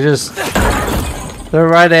 They just they're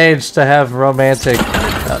right age to have romantic.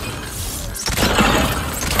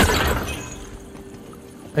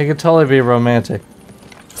 They could totally be romantic.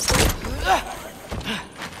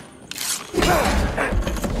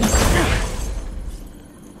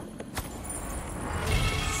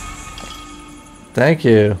 Thank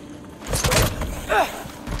you.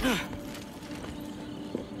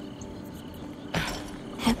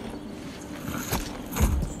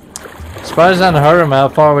 Surprised not to hurt him how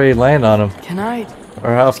far we land on him. Can I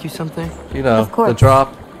Or how, ask you something? you know, Of course. the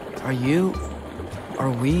drop. Are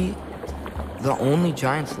we the only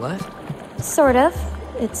giants left? Sort of.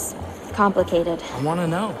 It's complicated. I want to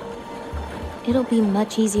know. It'll be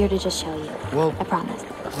much easier to just show you. Well, I promise.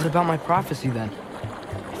 what about my prophecy then?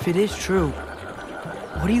 If it is true,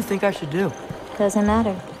 what do you think I should do? Doesn't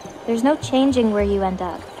matter. There's no changing where you end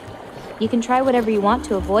up. You can try whatever you want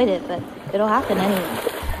to avoid it, but it'll happen anyway.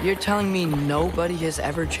 You're telling me nobody has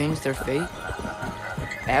ever changed their fate?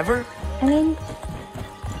 Ever? I mean,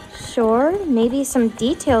 sure, maybe some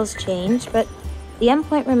details change, but the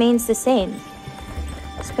endpoint remains the same.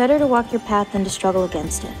 It's better to walk your path than to struggle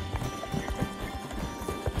against it.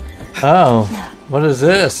 Oh, what is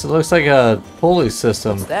this? It looks like a pulley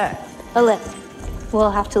system. What's that? A lift. We'll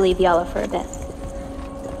have to leave Yala for a bit.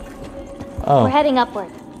 Oh, We're heading upward.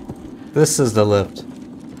 this is the lift.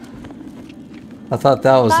 I thought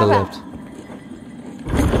that was the Farah. lift.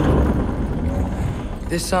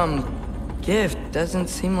 This, gift doesn't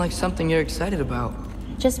seem like something you're excited about.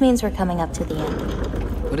 Just means we're coming up to the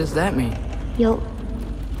end. What does that mean? You'll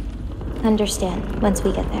understand once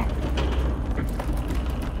we get there.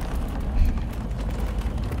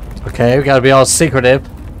 Okay, we gotta be all secretive.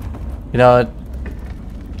 You know,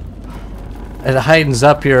 it heightens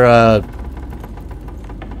up your,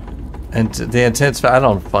 and the intense. I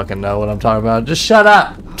don't fucking know what I'm talking about. Just shut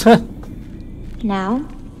up. Now,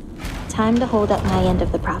 time to hold up my end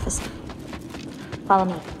of the prophecy. Follow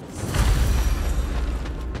me.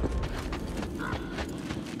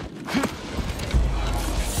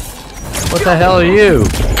 What the hell are you?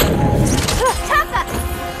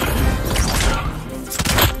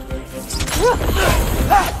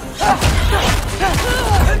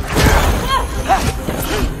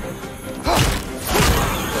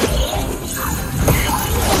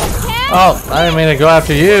 Oh, I didn't mean to go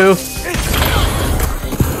after you.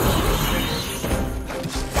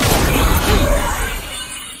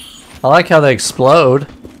 I like how they explode.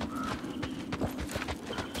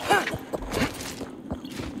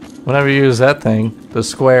 Whenever you use that thing, the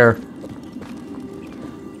square.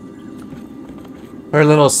 Her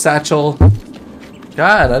little satchel.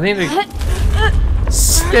 God, I need to...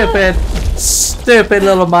 Stupid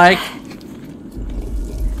little Mike.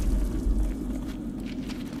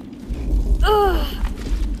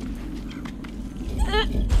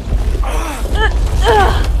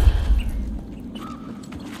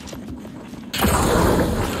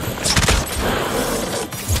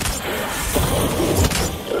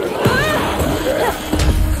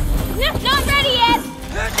 Not ready yet!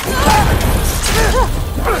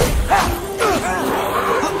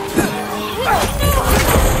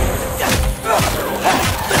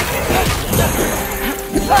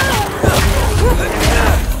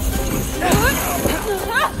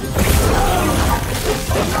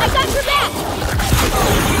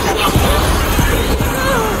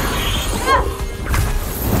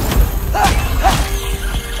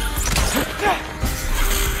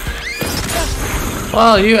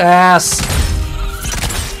 Well, you ass.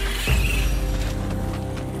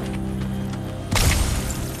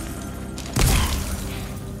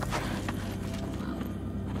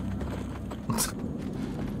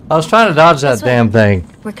 I was trying to dodge that damn thing.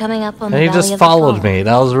 We're coming up on And the he Valley just of the followed Fall. me.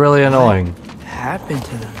 That was really annoying. What happened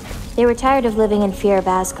to them? They were tired of living in fear of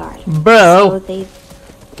Asgard. So Bro. they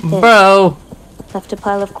Bro. left a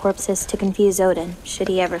pile of corpses to confuse Odin, should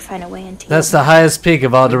he ever find a way into That's the highest peak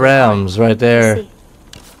of all the realms right there.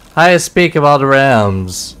 Highest peak of all the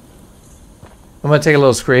realms. I'm gonna take a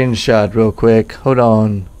little screenshot real quick. Hold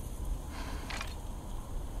on.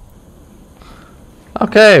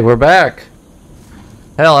 Okay, we're back.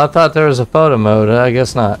 Hell, I thought there was a photo mode. I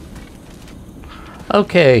guess not.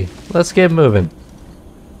 Okay, let's get moving.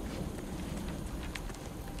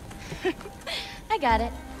 I got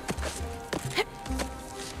it.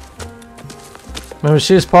 Remember,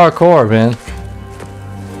 she's parkour, man.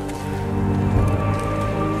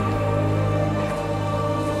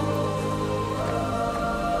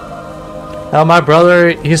 Now, my brother,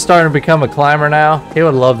 he's starting to become a climber now. He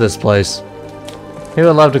would love this place. He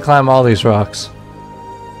would love to climb all these rocks.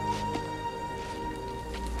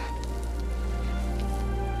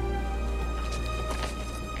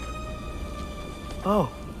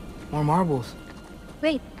 Oh, more marbles.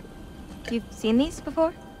 Wait, you've seen these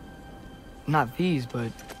before? Not these,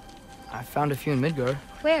 but I found a few in Midgard.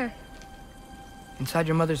 Where? Inside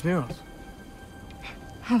your mother's murals.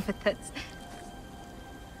 Oh, but that's...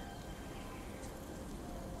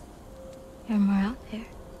 There are more out there.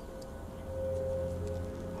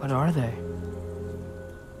 What are they?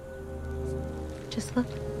 Just look.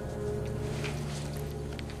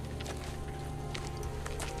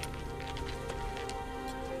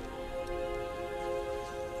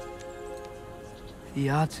 The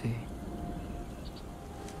Yahtzee.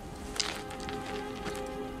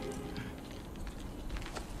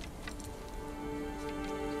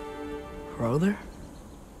 Brother?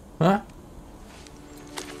 Huh?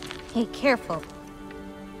 Hey, careful.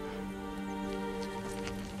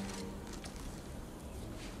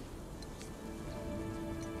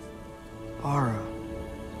 Ara.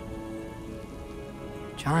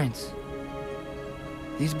 Giants.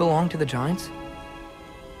 These belong to the giants?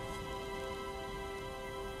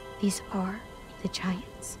 These are the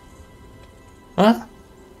giants. Huh?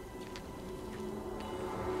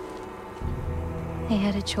 They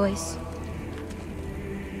had a choice.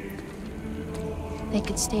 They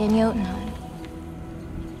could stay in Jotunheim,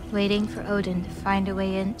 waiting for Odin to find a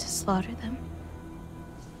way in to slaughter them.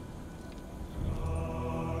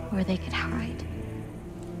 Or they could hide.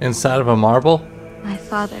 Inside of a marble? My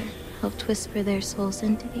father helped whisper their souls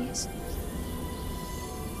into these.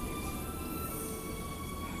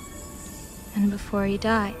 And before he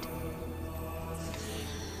died,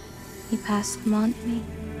 he passed them on to me.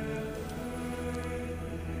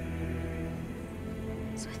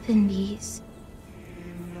 It's within these.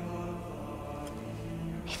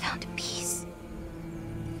 They found a peace.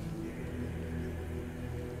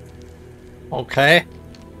 Okay.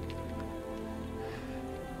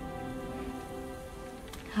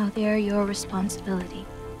 How they are your responsibility.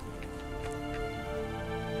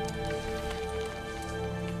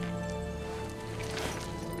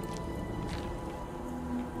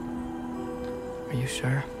 Are you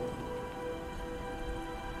sure?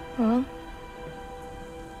 Well,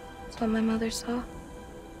 that's what my mother saw.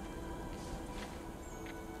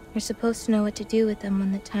 You're supposed to know what to do with them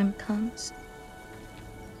when the time comes.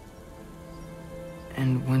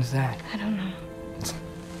 And when's that? I don't know.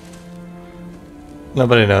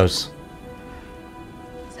 Nobody knows.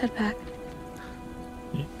 Let's head back.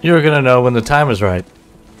 You're gonna know when the time is right.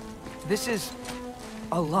 This is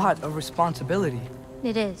a lot of responsibility.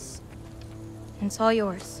 It is. And it's all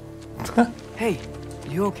yours. Hey,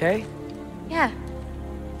 you okay? Yeah.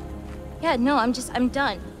 Yeah, no, I'm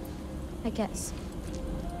done. I guess.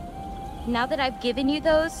 Now that I've given you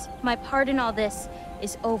those, my part in all this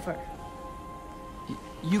is over.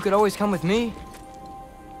 You could always come with me.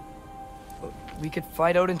 We could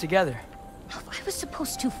fight Odin together. If I was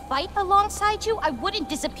supposed to fight alongside you, I wouldn't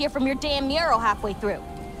disappear from your damn mural halfway through.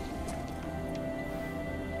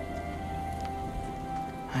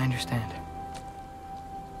 I understand.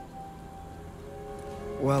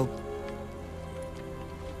 Well,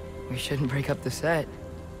 we shouldn't break up the set.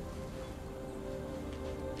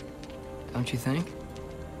 Don't you think?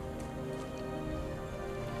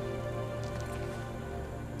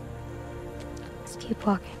 Let's keep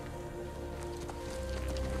walking.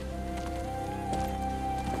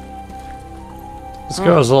 This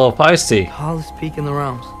girl's a little feisty. Tallest peak in the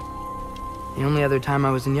realms. The only other time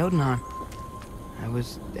I was in Jotunheim, I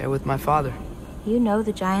was there with my father. You know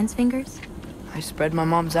the giant's fingers? I spread my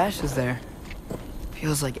mom's ashes there.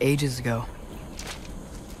 Feels like ages ago.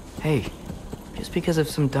 Hey, just because of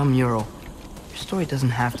some dumb mural, your story doesn't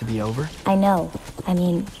have to be over. I know. I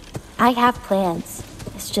mean, I have plans.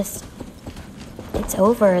 It's just... it's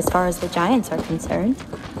over as far as the giants are concerned.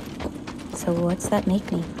 So what's that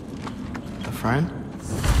make me? A friend?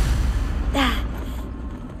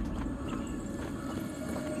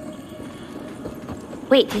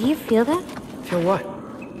 Wait, did you feel that? Feel what?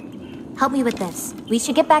 Help me with this. We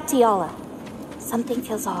should get back to Yala. Something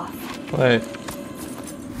feels off. Wait.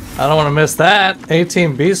 I don't want to miss that.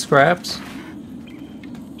 18 bee scraps.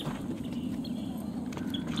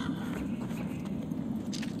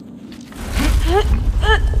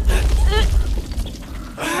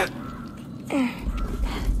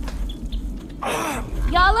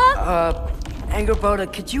 Yala?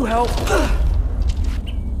 Angerboda, could you help?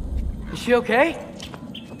 Is she okay?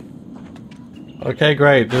 Okay,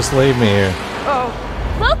 great. Just leave me here. Oh,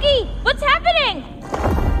 Loki, what's happening?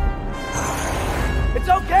 it's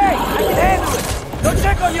okay. I can handle it. Go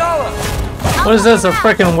check on Yala. What is this, a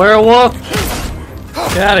freaking werewolf?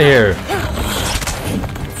 Get out of here.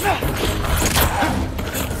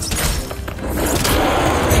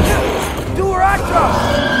 Do her actra.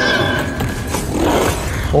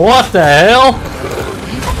 What the hell?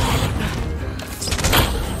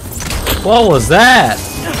 What was that?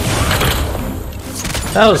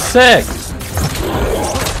 That was sick.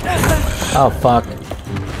 Oh, fuck.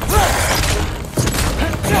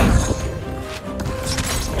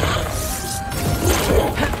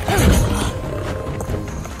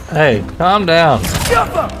 Hey, calm down.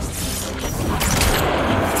 Jump up.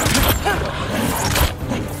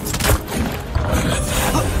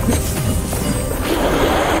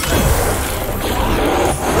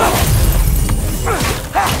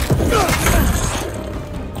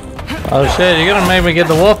 Oh shit, you're gonna make me get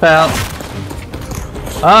the wolf out.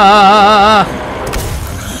 I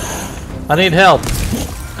need help.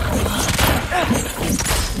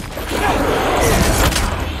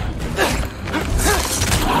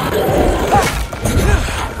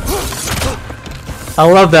 I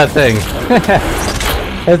love that thing.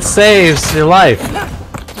 It saves your life.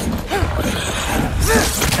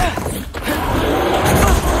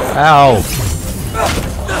 Ow.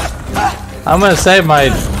 I'm gonna save my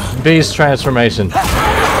beast transformation.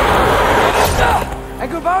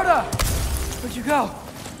 Angerboda, where'd you go?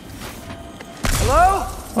 Hello?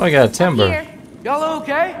 Oh, I got a timber. Here. Yala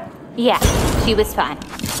okay? Yeah, she was fine.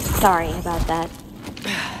 Sorry about that.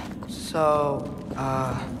 So,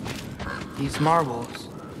 these marbles,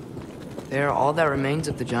 they're all that remains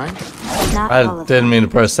of the giant? Not all I of didn't them. mean to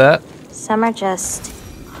press that. Some are just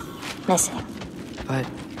missing. But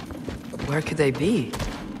where could they be?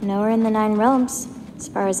 Nowhere in the 9 realms, as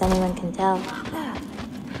far as anyone can tell.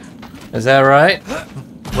 Is that right?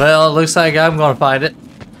 Well, it looks like I'm gonna find it.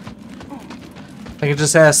 I can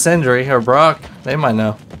just ask Sindri or Brock. They might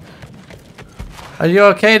know. Are you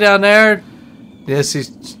okay down there? Yes,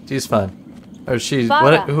 she's fine. Or she's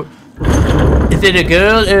what? Who, is it a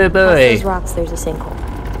girl or a Past boy? those rocks, there's a sinkhole.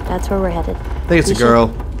 That's where we're headed. I think it's a girl.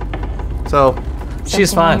 So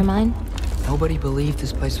she's Something on your fine. mind? Nobody believed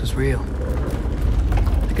this place was real.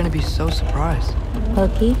 They're gonna be so surprised.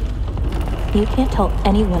 Loki, you can't tell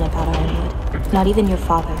anyone about Ironwood. Not even your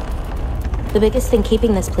father. The biggest thing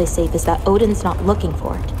keeping this place safe is that Odin's not looking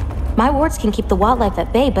for it. My wards can keep the wildlife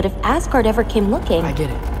at bay, but if Asgard ever came looking... I get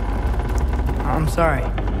it. I'm sorry.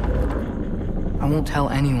 I won't tell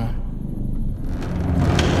anyone.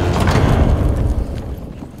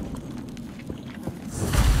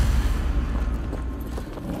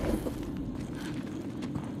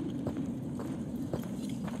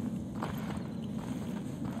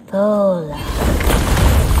 Vola.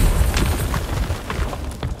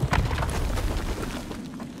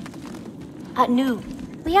 Anu,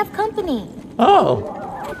 we have company. Oh,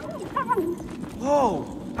 Whoa.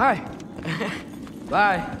 Hi.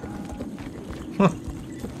 Bye.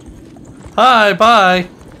 hi, bye.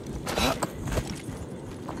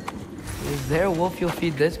 Is there a wolf you'll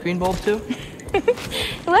feed this green bulb to?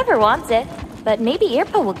 Whoever wants it. But maybe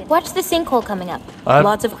Irpa will get... Watch the sinkhole coming up.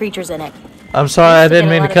 Lots of creatures in it. I'm sorry, I didn't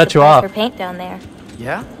mean to cut you off. For paint down there.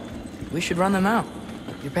 Yeah? We should run them out.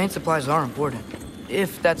 Your paint supplies are important.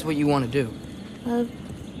 If that's what you want to do.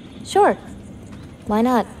 Sure. Why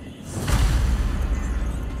not?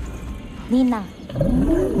 Nina.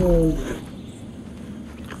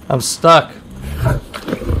 I'm stuck.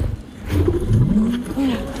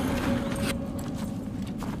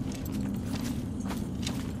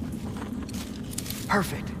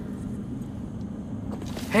 Perfect.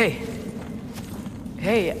 Hey.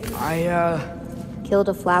 Hey, killed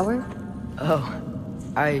a flower? Oh,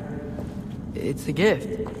 it's a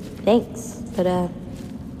gift. Thanks, but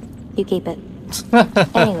you keep it.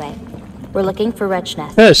 Anyway, we're looking for wretch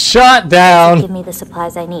nest. Shot down! Give me the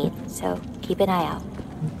supplies I need, so keep an eye out.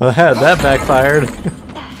 Well, that backfired.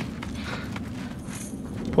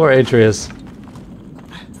 Poor Atreus.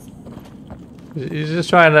 He's just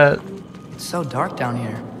trying to... It's so dark down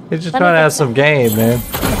here. He's just trying to have some game, man.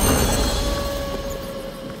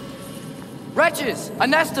 Wretches! A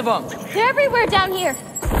nest of them! They're everywhere down here.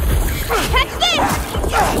 Catch this!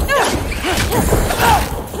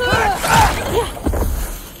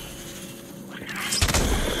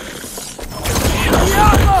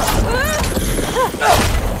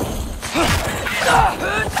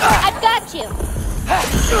 I've got you.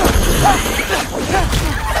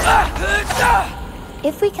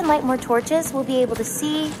 If we can light more torches, we'll be able to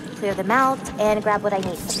see, clear them out, and grab what I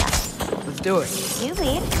need from them. Let's do it. You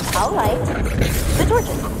lead, I'll light the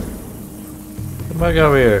torches. Come back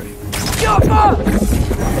over here.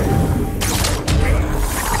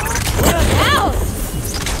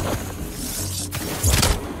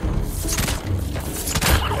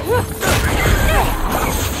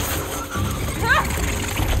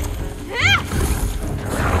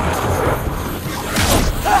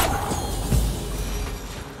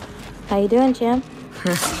 How you doing, Jim?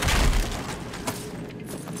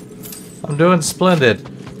 I'm doing splendid.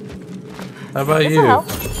 How about This'll you? help.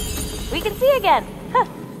 We can see again. Huh.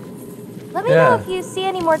 Let me know if you see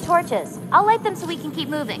any more torches. I'll light them so we can keep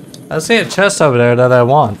moving. I see a chest over there that I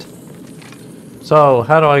want. So,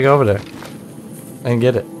 how do I go over there? And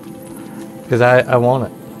get it? Because I want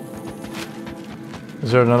it.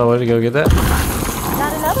 Is there another way to go get that?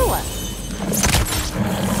 Got another one.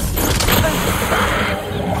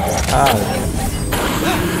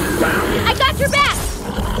 I got your back.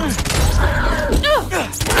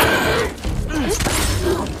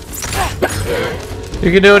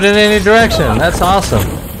 You can do it in any direction. That's awesome.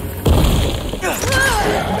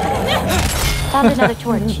 Found another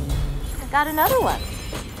torch. Got another one.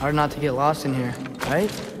 Hard not to get lost in here,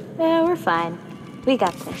 right? Yeah, we're fine. We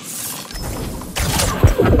got this.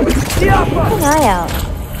 Keep an eye out.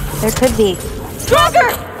 There could be.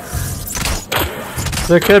 Drugger!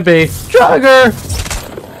 There could be. Drugger!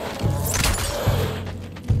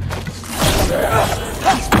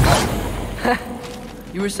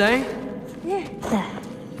 You were saying?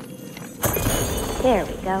 There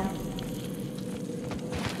we go.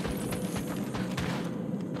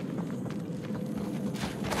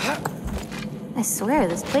 I swear,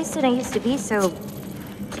 this place didn't used to be so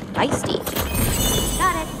feisty.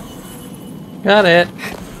 Got it. Got it.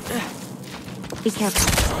 Be careful.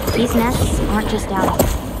 These nests aren't just out.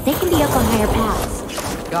 They can be up on higher paths.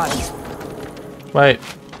 Got it. Wait.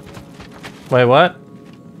 Wait, what?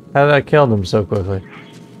 How did I kill them so quickly?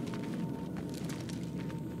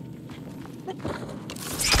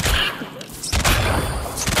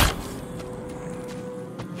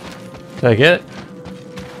 Did I get it?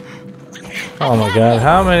 Oh my god,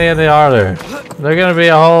 how many of them are there? There are gonna be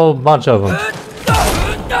a whole bunch of them.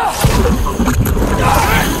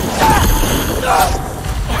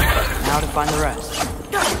 Now to find the rest.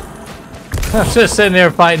 I'm just sitting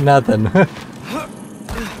here fighting nothing.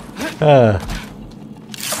 I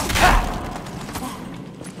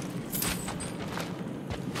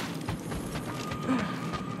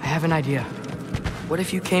have an idea. What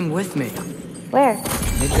if you came with me? Where?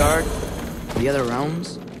 Midgard? The other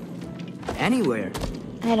realms? Anywhere.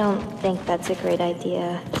 I don't think that's a great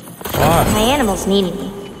idea. Why? My animals need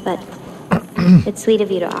me, but it's sweet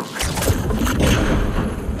of you to offer.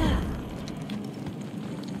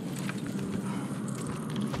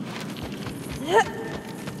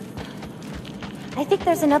 I think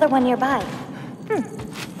there's another one nearby.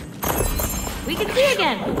 We can see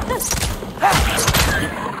again.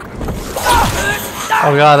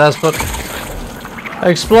 Oh god, that's what...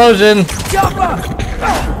 Explosion! Catch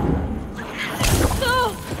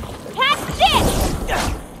this!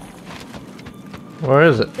 Where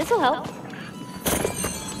is it? This'll help.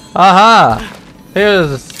 Aha!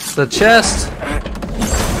 Here's the chest.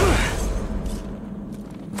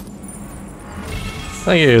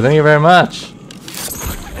 Thank you very much.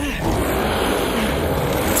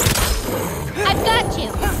 I've got you.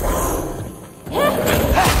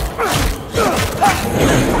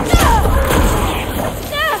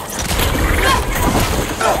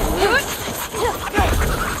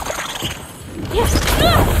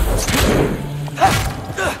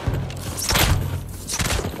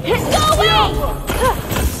 Go away!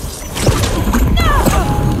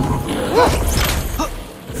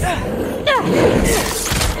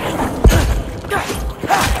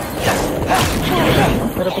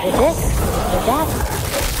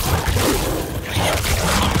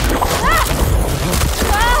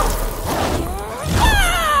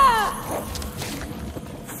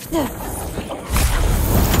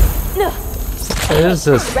 is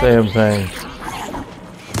this damn thing?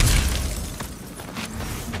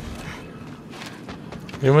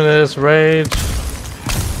 Give me this rage.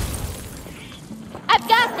 I've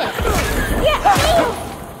got this. Yeah.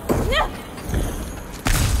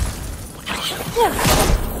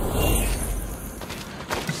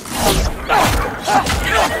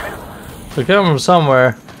 They're coming from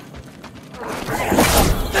somewhere.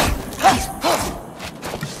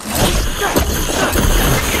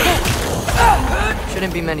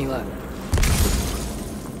 Shouldn't be many left.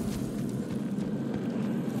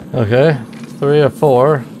 Okay, 3 or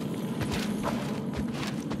 4.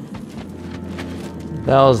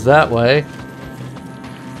 That was that way.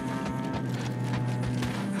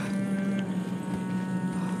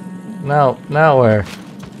 Now where?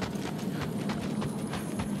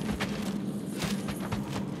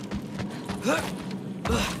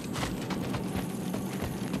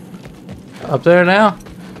 Up there now?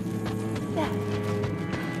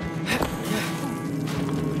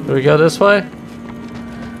 Do we go this way?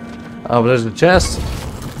 Oh, but there's a chest.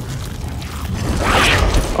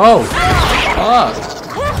 Oh! Fuck!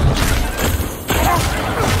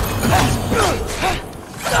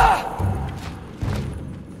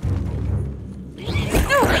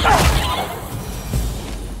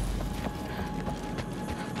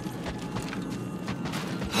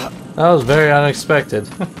 That was very unexpected.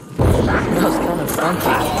 That was kind of funky.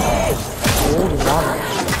 Old water.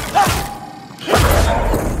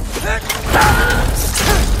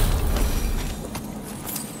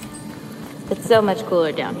 It's so much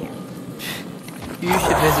cooler down here. You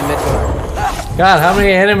should visit Midgard. God, how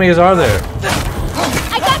many enemies are there?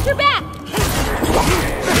 I got your back.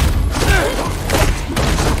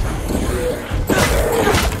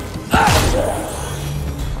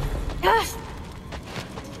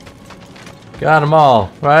 Got them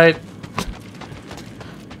all, right?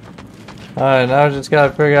 Alright, now I just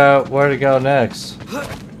gotta figure out where to go next.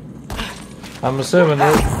 I'm assuming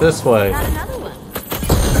this way. Not another one.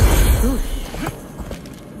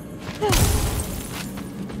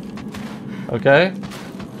 Okay.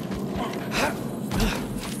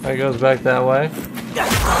 That goes back that way.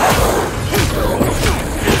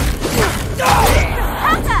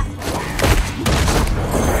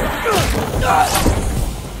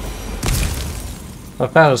 I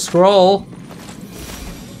found a scroll.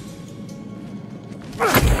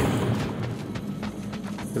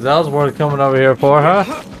 That was worth coming over here for, huh?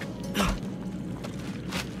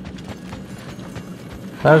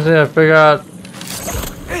 I just need to figure out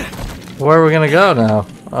where we're gonna go now.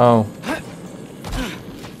 Oh.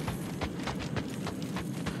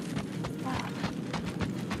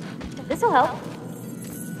 This'll help.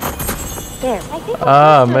 There, I think.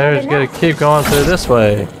 Ah, maybe we just gotta keep going through this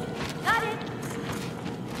way. Got it.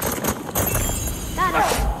 Got it.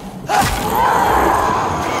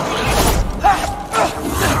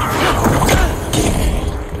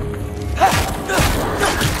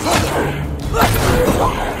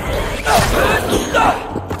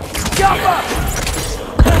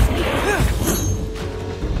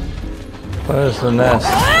 Where's the nest?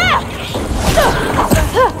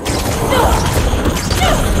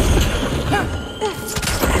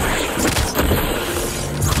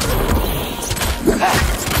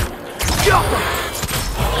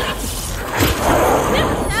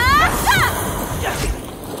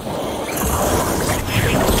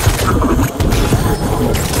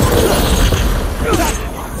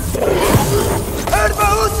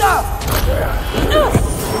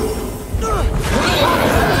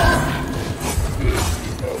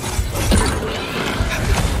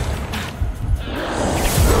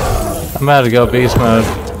 I'm about to go beast mode. I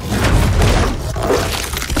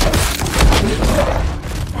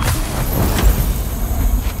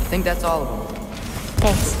think that's all of them.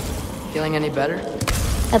 Thanks. Feeling any better?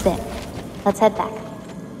 A bit. Let's head back.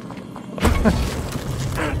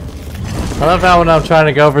 I love how when I'm trying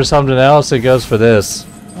to go for something else, it goes for this.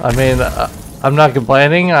 I mean, I'm not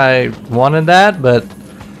complaining. I wanted that, but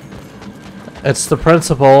it's the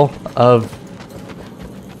principle of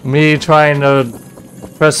me trying to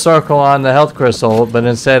press circle on the health crystal, but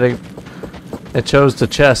instead it chose the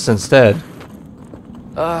chest instead.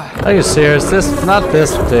 Are you serious? Not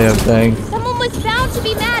this damn thing. Someone was bound to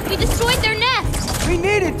be mad we destroyed their nest. We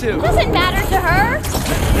needed to. It doesn't matter to her.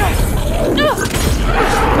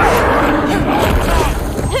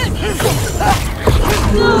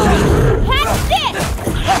 Catch this!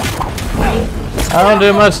 I don't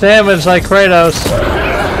do much damage like Kratos.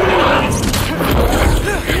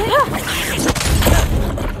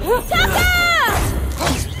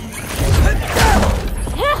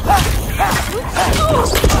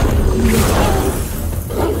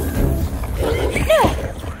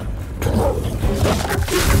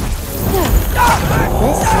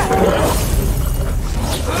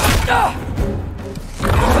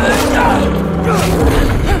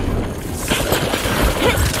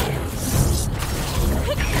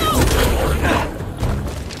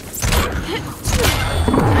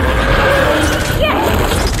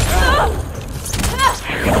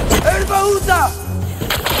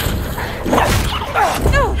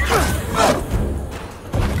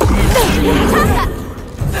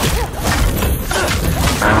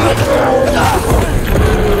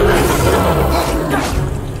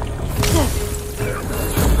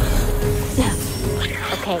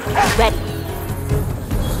 Ready.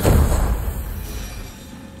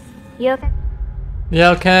 You okay? You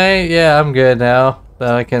okay? Yeah, I'm good now.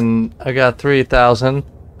 That I got 3,000.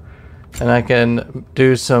 And I can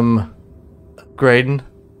do some grading.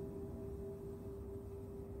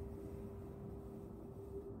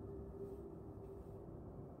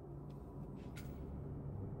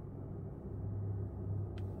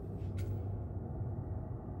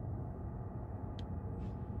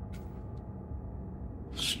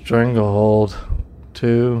 Stranglehold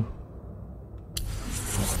 2.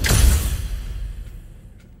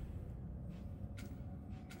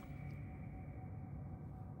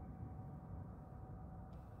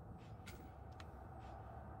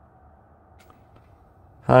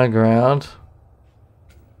 High ground.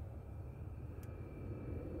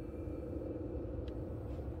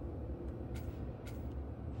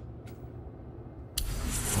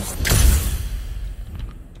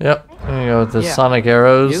 Yep, I'm gonna go with the sonic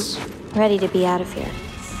arrows. Ready to be out of here.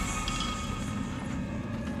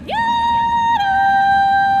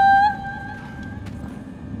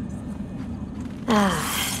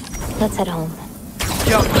 Let's head home.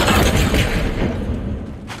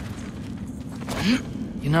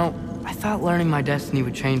 You know, I thought learning my destiny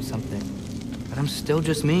would change something, but I'm still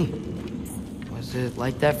just me. Was it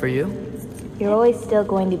like that for you? You're always still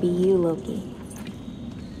going to be you, Loki.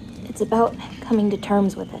 It's about coming to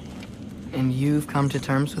terms with it. And you've come to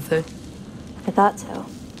terms with it? I thought so.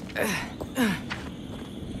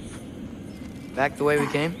 Back the way we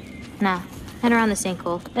came? Nah, head around the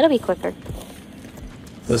sinkhole. It'll be quicker.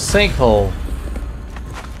 The sinkhole.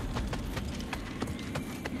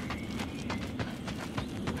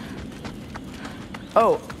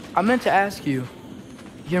 Oh, I meant to ask you.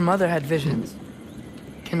 Your mother had visions.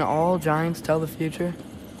 Can all giants tell the future?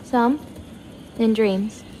 Some. In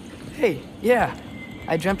dreams. Hey, yeah.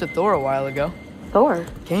 I dreamt of Thor a while ago. Thor?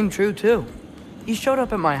 Came true, too. He showed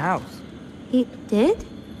up at my house. He did?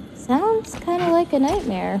 Sounds kind of like a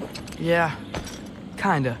nightmare. Yeah,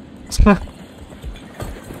 kinda.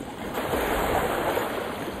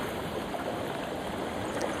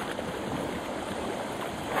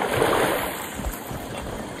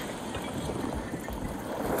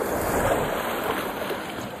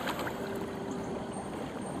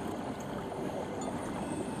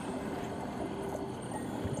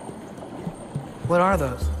 What are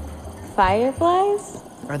those? Fireflies?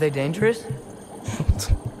 Are they dangerous?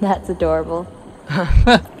 That's adorable.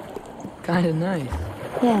 Kinda nice.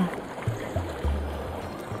 Yeah.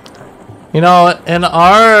 You know, in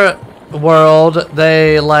our world,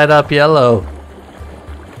 they light up yellow.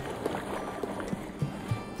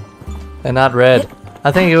 And not red.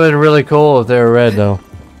 I think it would be really cool if they were red, though.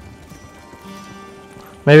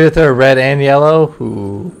 Maybe if they're red and yellow.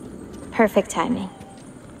 Ooh. Perfect timing.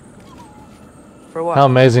 For what? How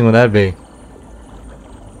amazing would that be?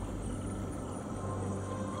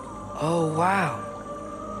 Oh, wow.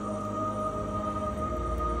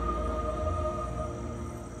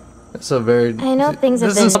 It's a very... I know things have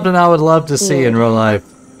This been is something I would love to see in real life.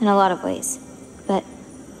 in a lot of ways, but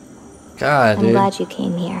God, I'm dude. glad you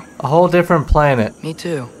came here. A whole different planet. Me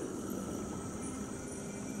too.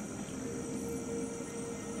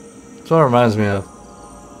 That's what it reminds me of.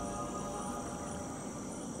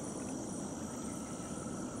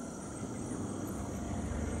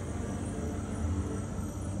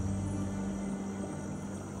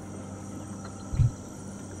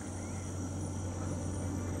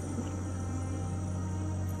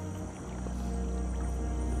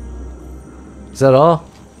 Is that all?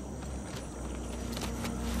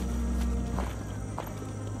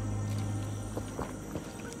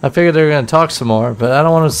 I figured they were going to talk some more, but I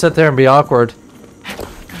don't want to sit there and be awkward.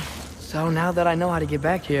 So now that I know how to get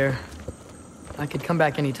back here, I could come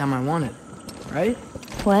back anytime I wanted, right?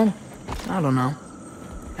 When? I don't know.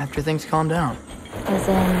 After things calm down. As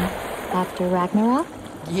in, after Ragnarok?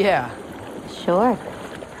 Yeah. Sure.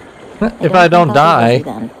 If I don't die.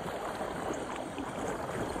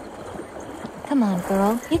 Come on,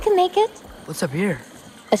 girl. You can make it. What's up here?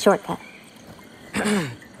 A shortcut.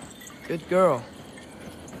 Good girl.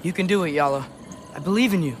 You can do it, Yala. I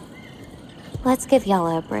believe in you. Let's give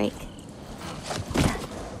Yala a break.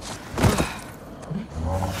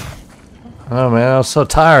 Oh man, that was so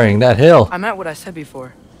tiring, that hill. I meant what I said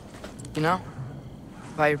before. You know?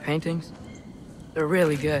 About your paintings. They're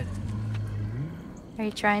really good. Are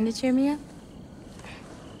you trying to cheer me up?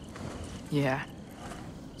 Yeah.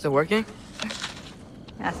 Is it working?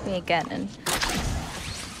 Ask me again and...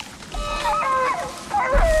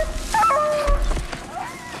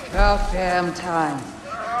 About damn time.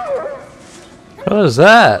 What is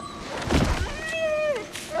that?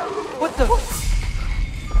 What the?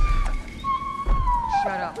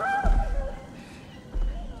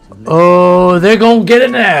 Oh, they're gonna get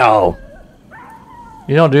it now.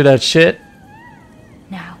 You don't do that shit.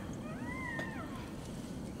 Now.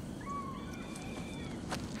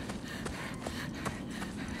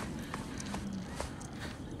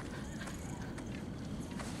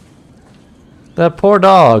 That poor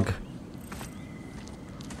dog.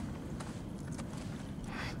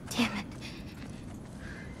 Damn it.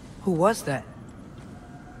 Who was that?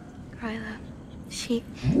 Gryla. She...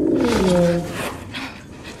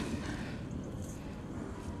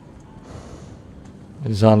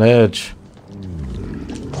 He's on edge.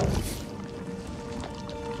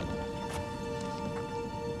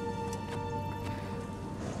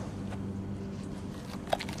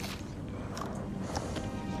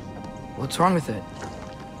 What's wrong with it?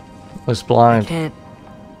 Looks blind. I can't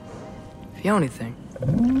feel anything.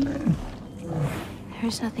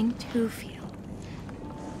 There's nothing to feel.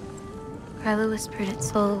 Gryla whispered its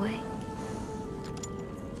soul away.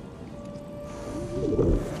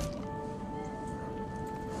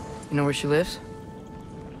 You know where she lives?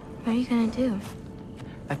 What are you gonna do?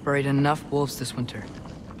 I've buried enough wolves this winter.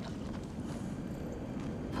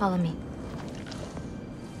 Follow me.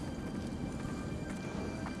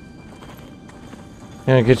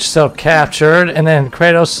 You're gonna get yourself captured, and then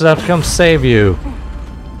Kratos is up to come save you.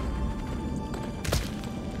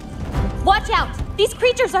 Watch out! These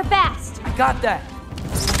creatures are fast! I got that.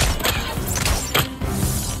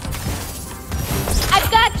 I've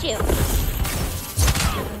got you!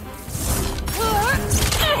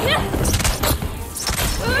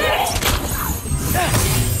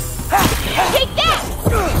 Take that!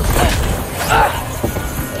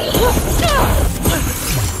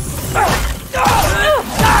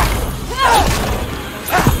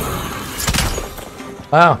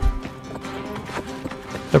 Wow.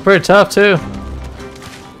 They're pretty tough too.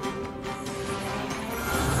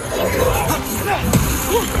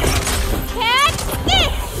 Catch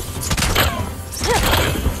this!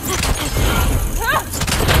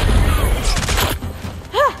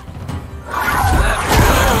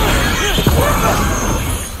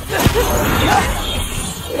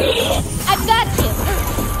 I've got you!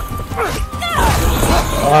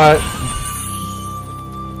 Alright.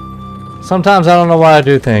 Sometimes I don't know why I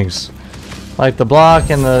do things. Like the block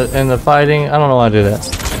and the fighting. I don't know why I do that.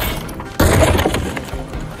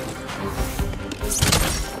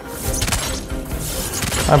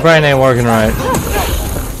 My brain ain't working right.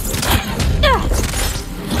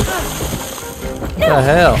 What the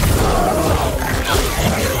hell?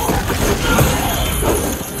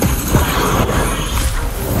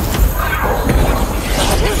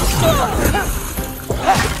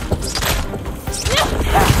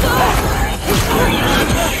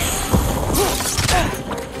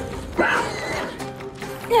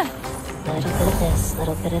 Little bit of this,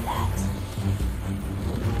 little bit of that.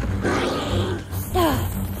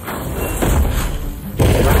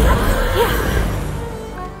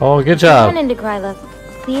 Oh, good Run job. into Gryla.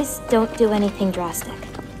 Please don't do anything drastic.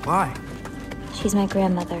 Why? She's my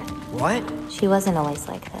grandmother. What? She wasn't always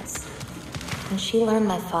like this. When she learned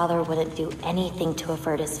my father wouldn't do anything to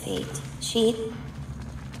avert his fate, she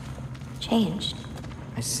changed.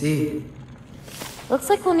 I see. Looks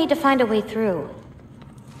like we'll need to find a way through.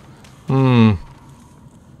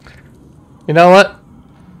 You know what?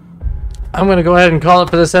 I'm gonna go ahead and call it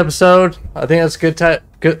for this episode. I think that's a good time.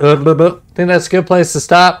 I think that's a good place to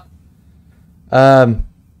stop. I'm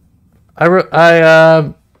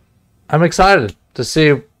excited to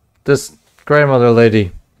see this grandmother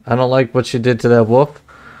lady. I don't like what she did to that wolf.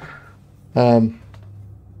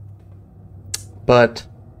 But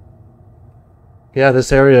yeah,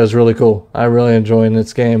 this area is really cool. I'm really enjoying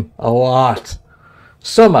this game a lot.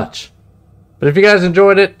 So much. But if you guys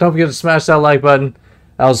enjoyed it, don't forget to smash that like button.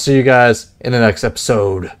 I'll see you guys in the next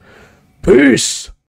episode. Peace!